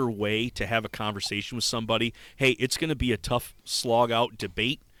what better way to have a conversation with somebody? Hey, it's going to be a tough slog out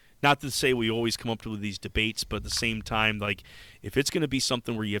debate. Not to say we always come up with these debates, but at the same time, like, if it's going to be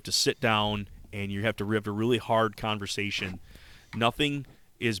something where you have to sit down and you have to have a really hard conversation, nothing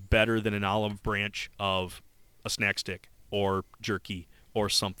is better than an olive branch of a snack stick or jerky or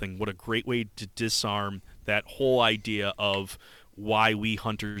something. What a great way to disarm that whole idea of why we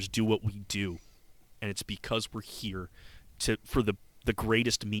hunters do what we do. And it's because we're here for the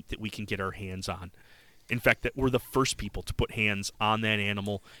greatest meat that we can get our hands on. In fact, that we're the first people to put hands on that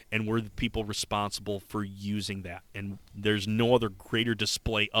animal, and we're the people responsible for using that. And there's no other greater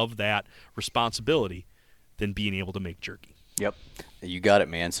display of that responsibility than being able to make jerky. Yep. You got it,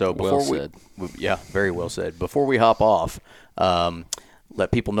 man. So before said. Yeah, very well said. Before we hop off,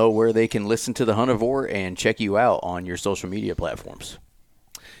 let people know where they can listen to the Huntivore and check you out on your social media platforms.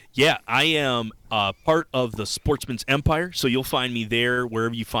 Yeah, I am part of the Sportsman's Empire, so you'll find me there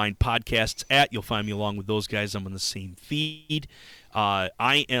wherever you find podcasts at. You'll find me along with those guys. I'm on the same feed.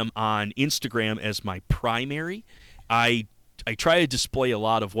 I am on Instagram as my primary. I try to display a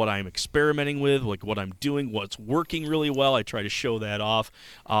lot of what I'm experimenting with, like what I'm doing, what's working really well. I try to show that off.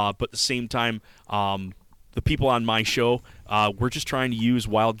 But at the same time, the people on my show, we're just trying to use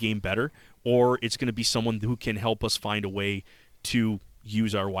wild game better, or it's going to be someone who can help us find a way to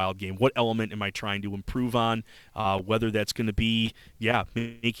use our wild game. What element am I trying to improve on? Whether that's going to be,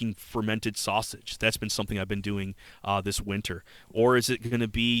 making fermented sausage. That's been something I've been doing this winter. Or is it going to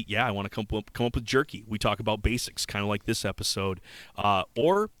be, I want to come up with jerky. We talk about basics, kind of like this episode.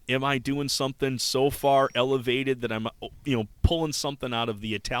 Or am I doing something so far elevated that I'm, pulling something out of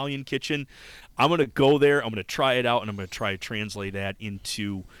the Italian kitchen? I'm going to go there, I'm going to try it out, and I'm going to try to translate that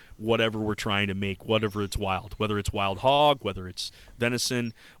into whatever we're trying to make, whatever it's wild, whether it's wild hog, whether it's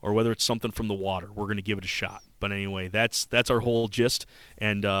venison, or whether it's something from the water. We're going to give it a shot. But anyway, that's our whole gist.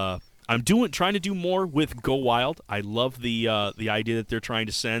 And I'm trying to do more with Go Wild. I love the idea that they're trying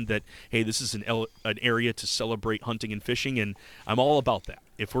to send that, hey, this is an area to celebrate hunting and fishing, and I'm all about that.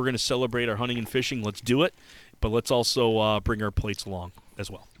 If we're going to celebrate our hunting and fishing, let's do it. But let's also bring our plates along as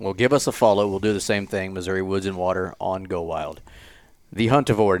well. Well, give us a follow. We'll do the same thing, Missouri Woods and Water on Go Wild. The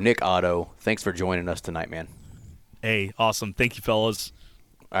Huntivore, Nick Otto, thanks for joining us tonight, man. Hey, awesome. Thank you, fellas.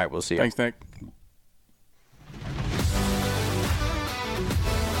 All right, we'll see you. Thanks, Nick.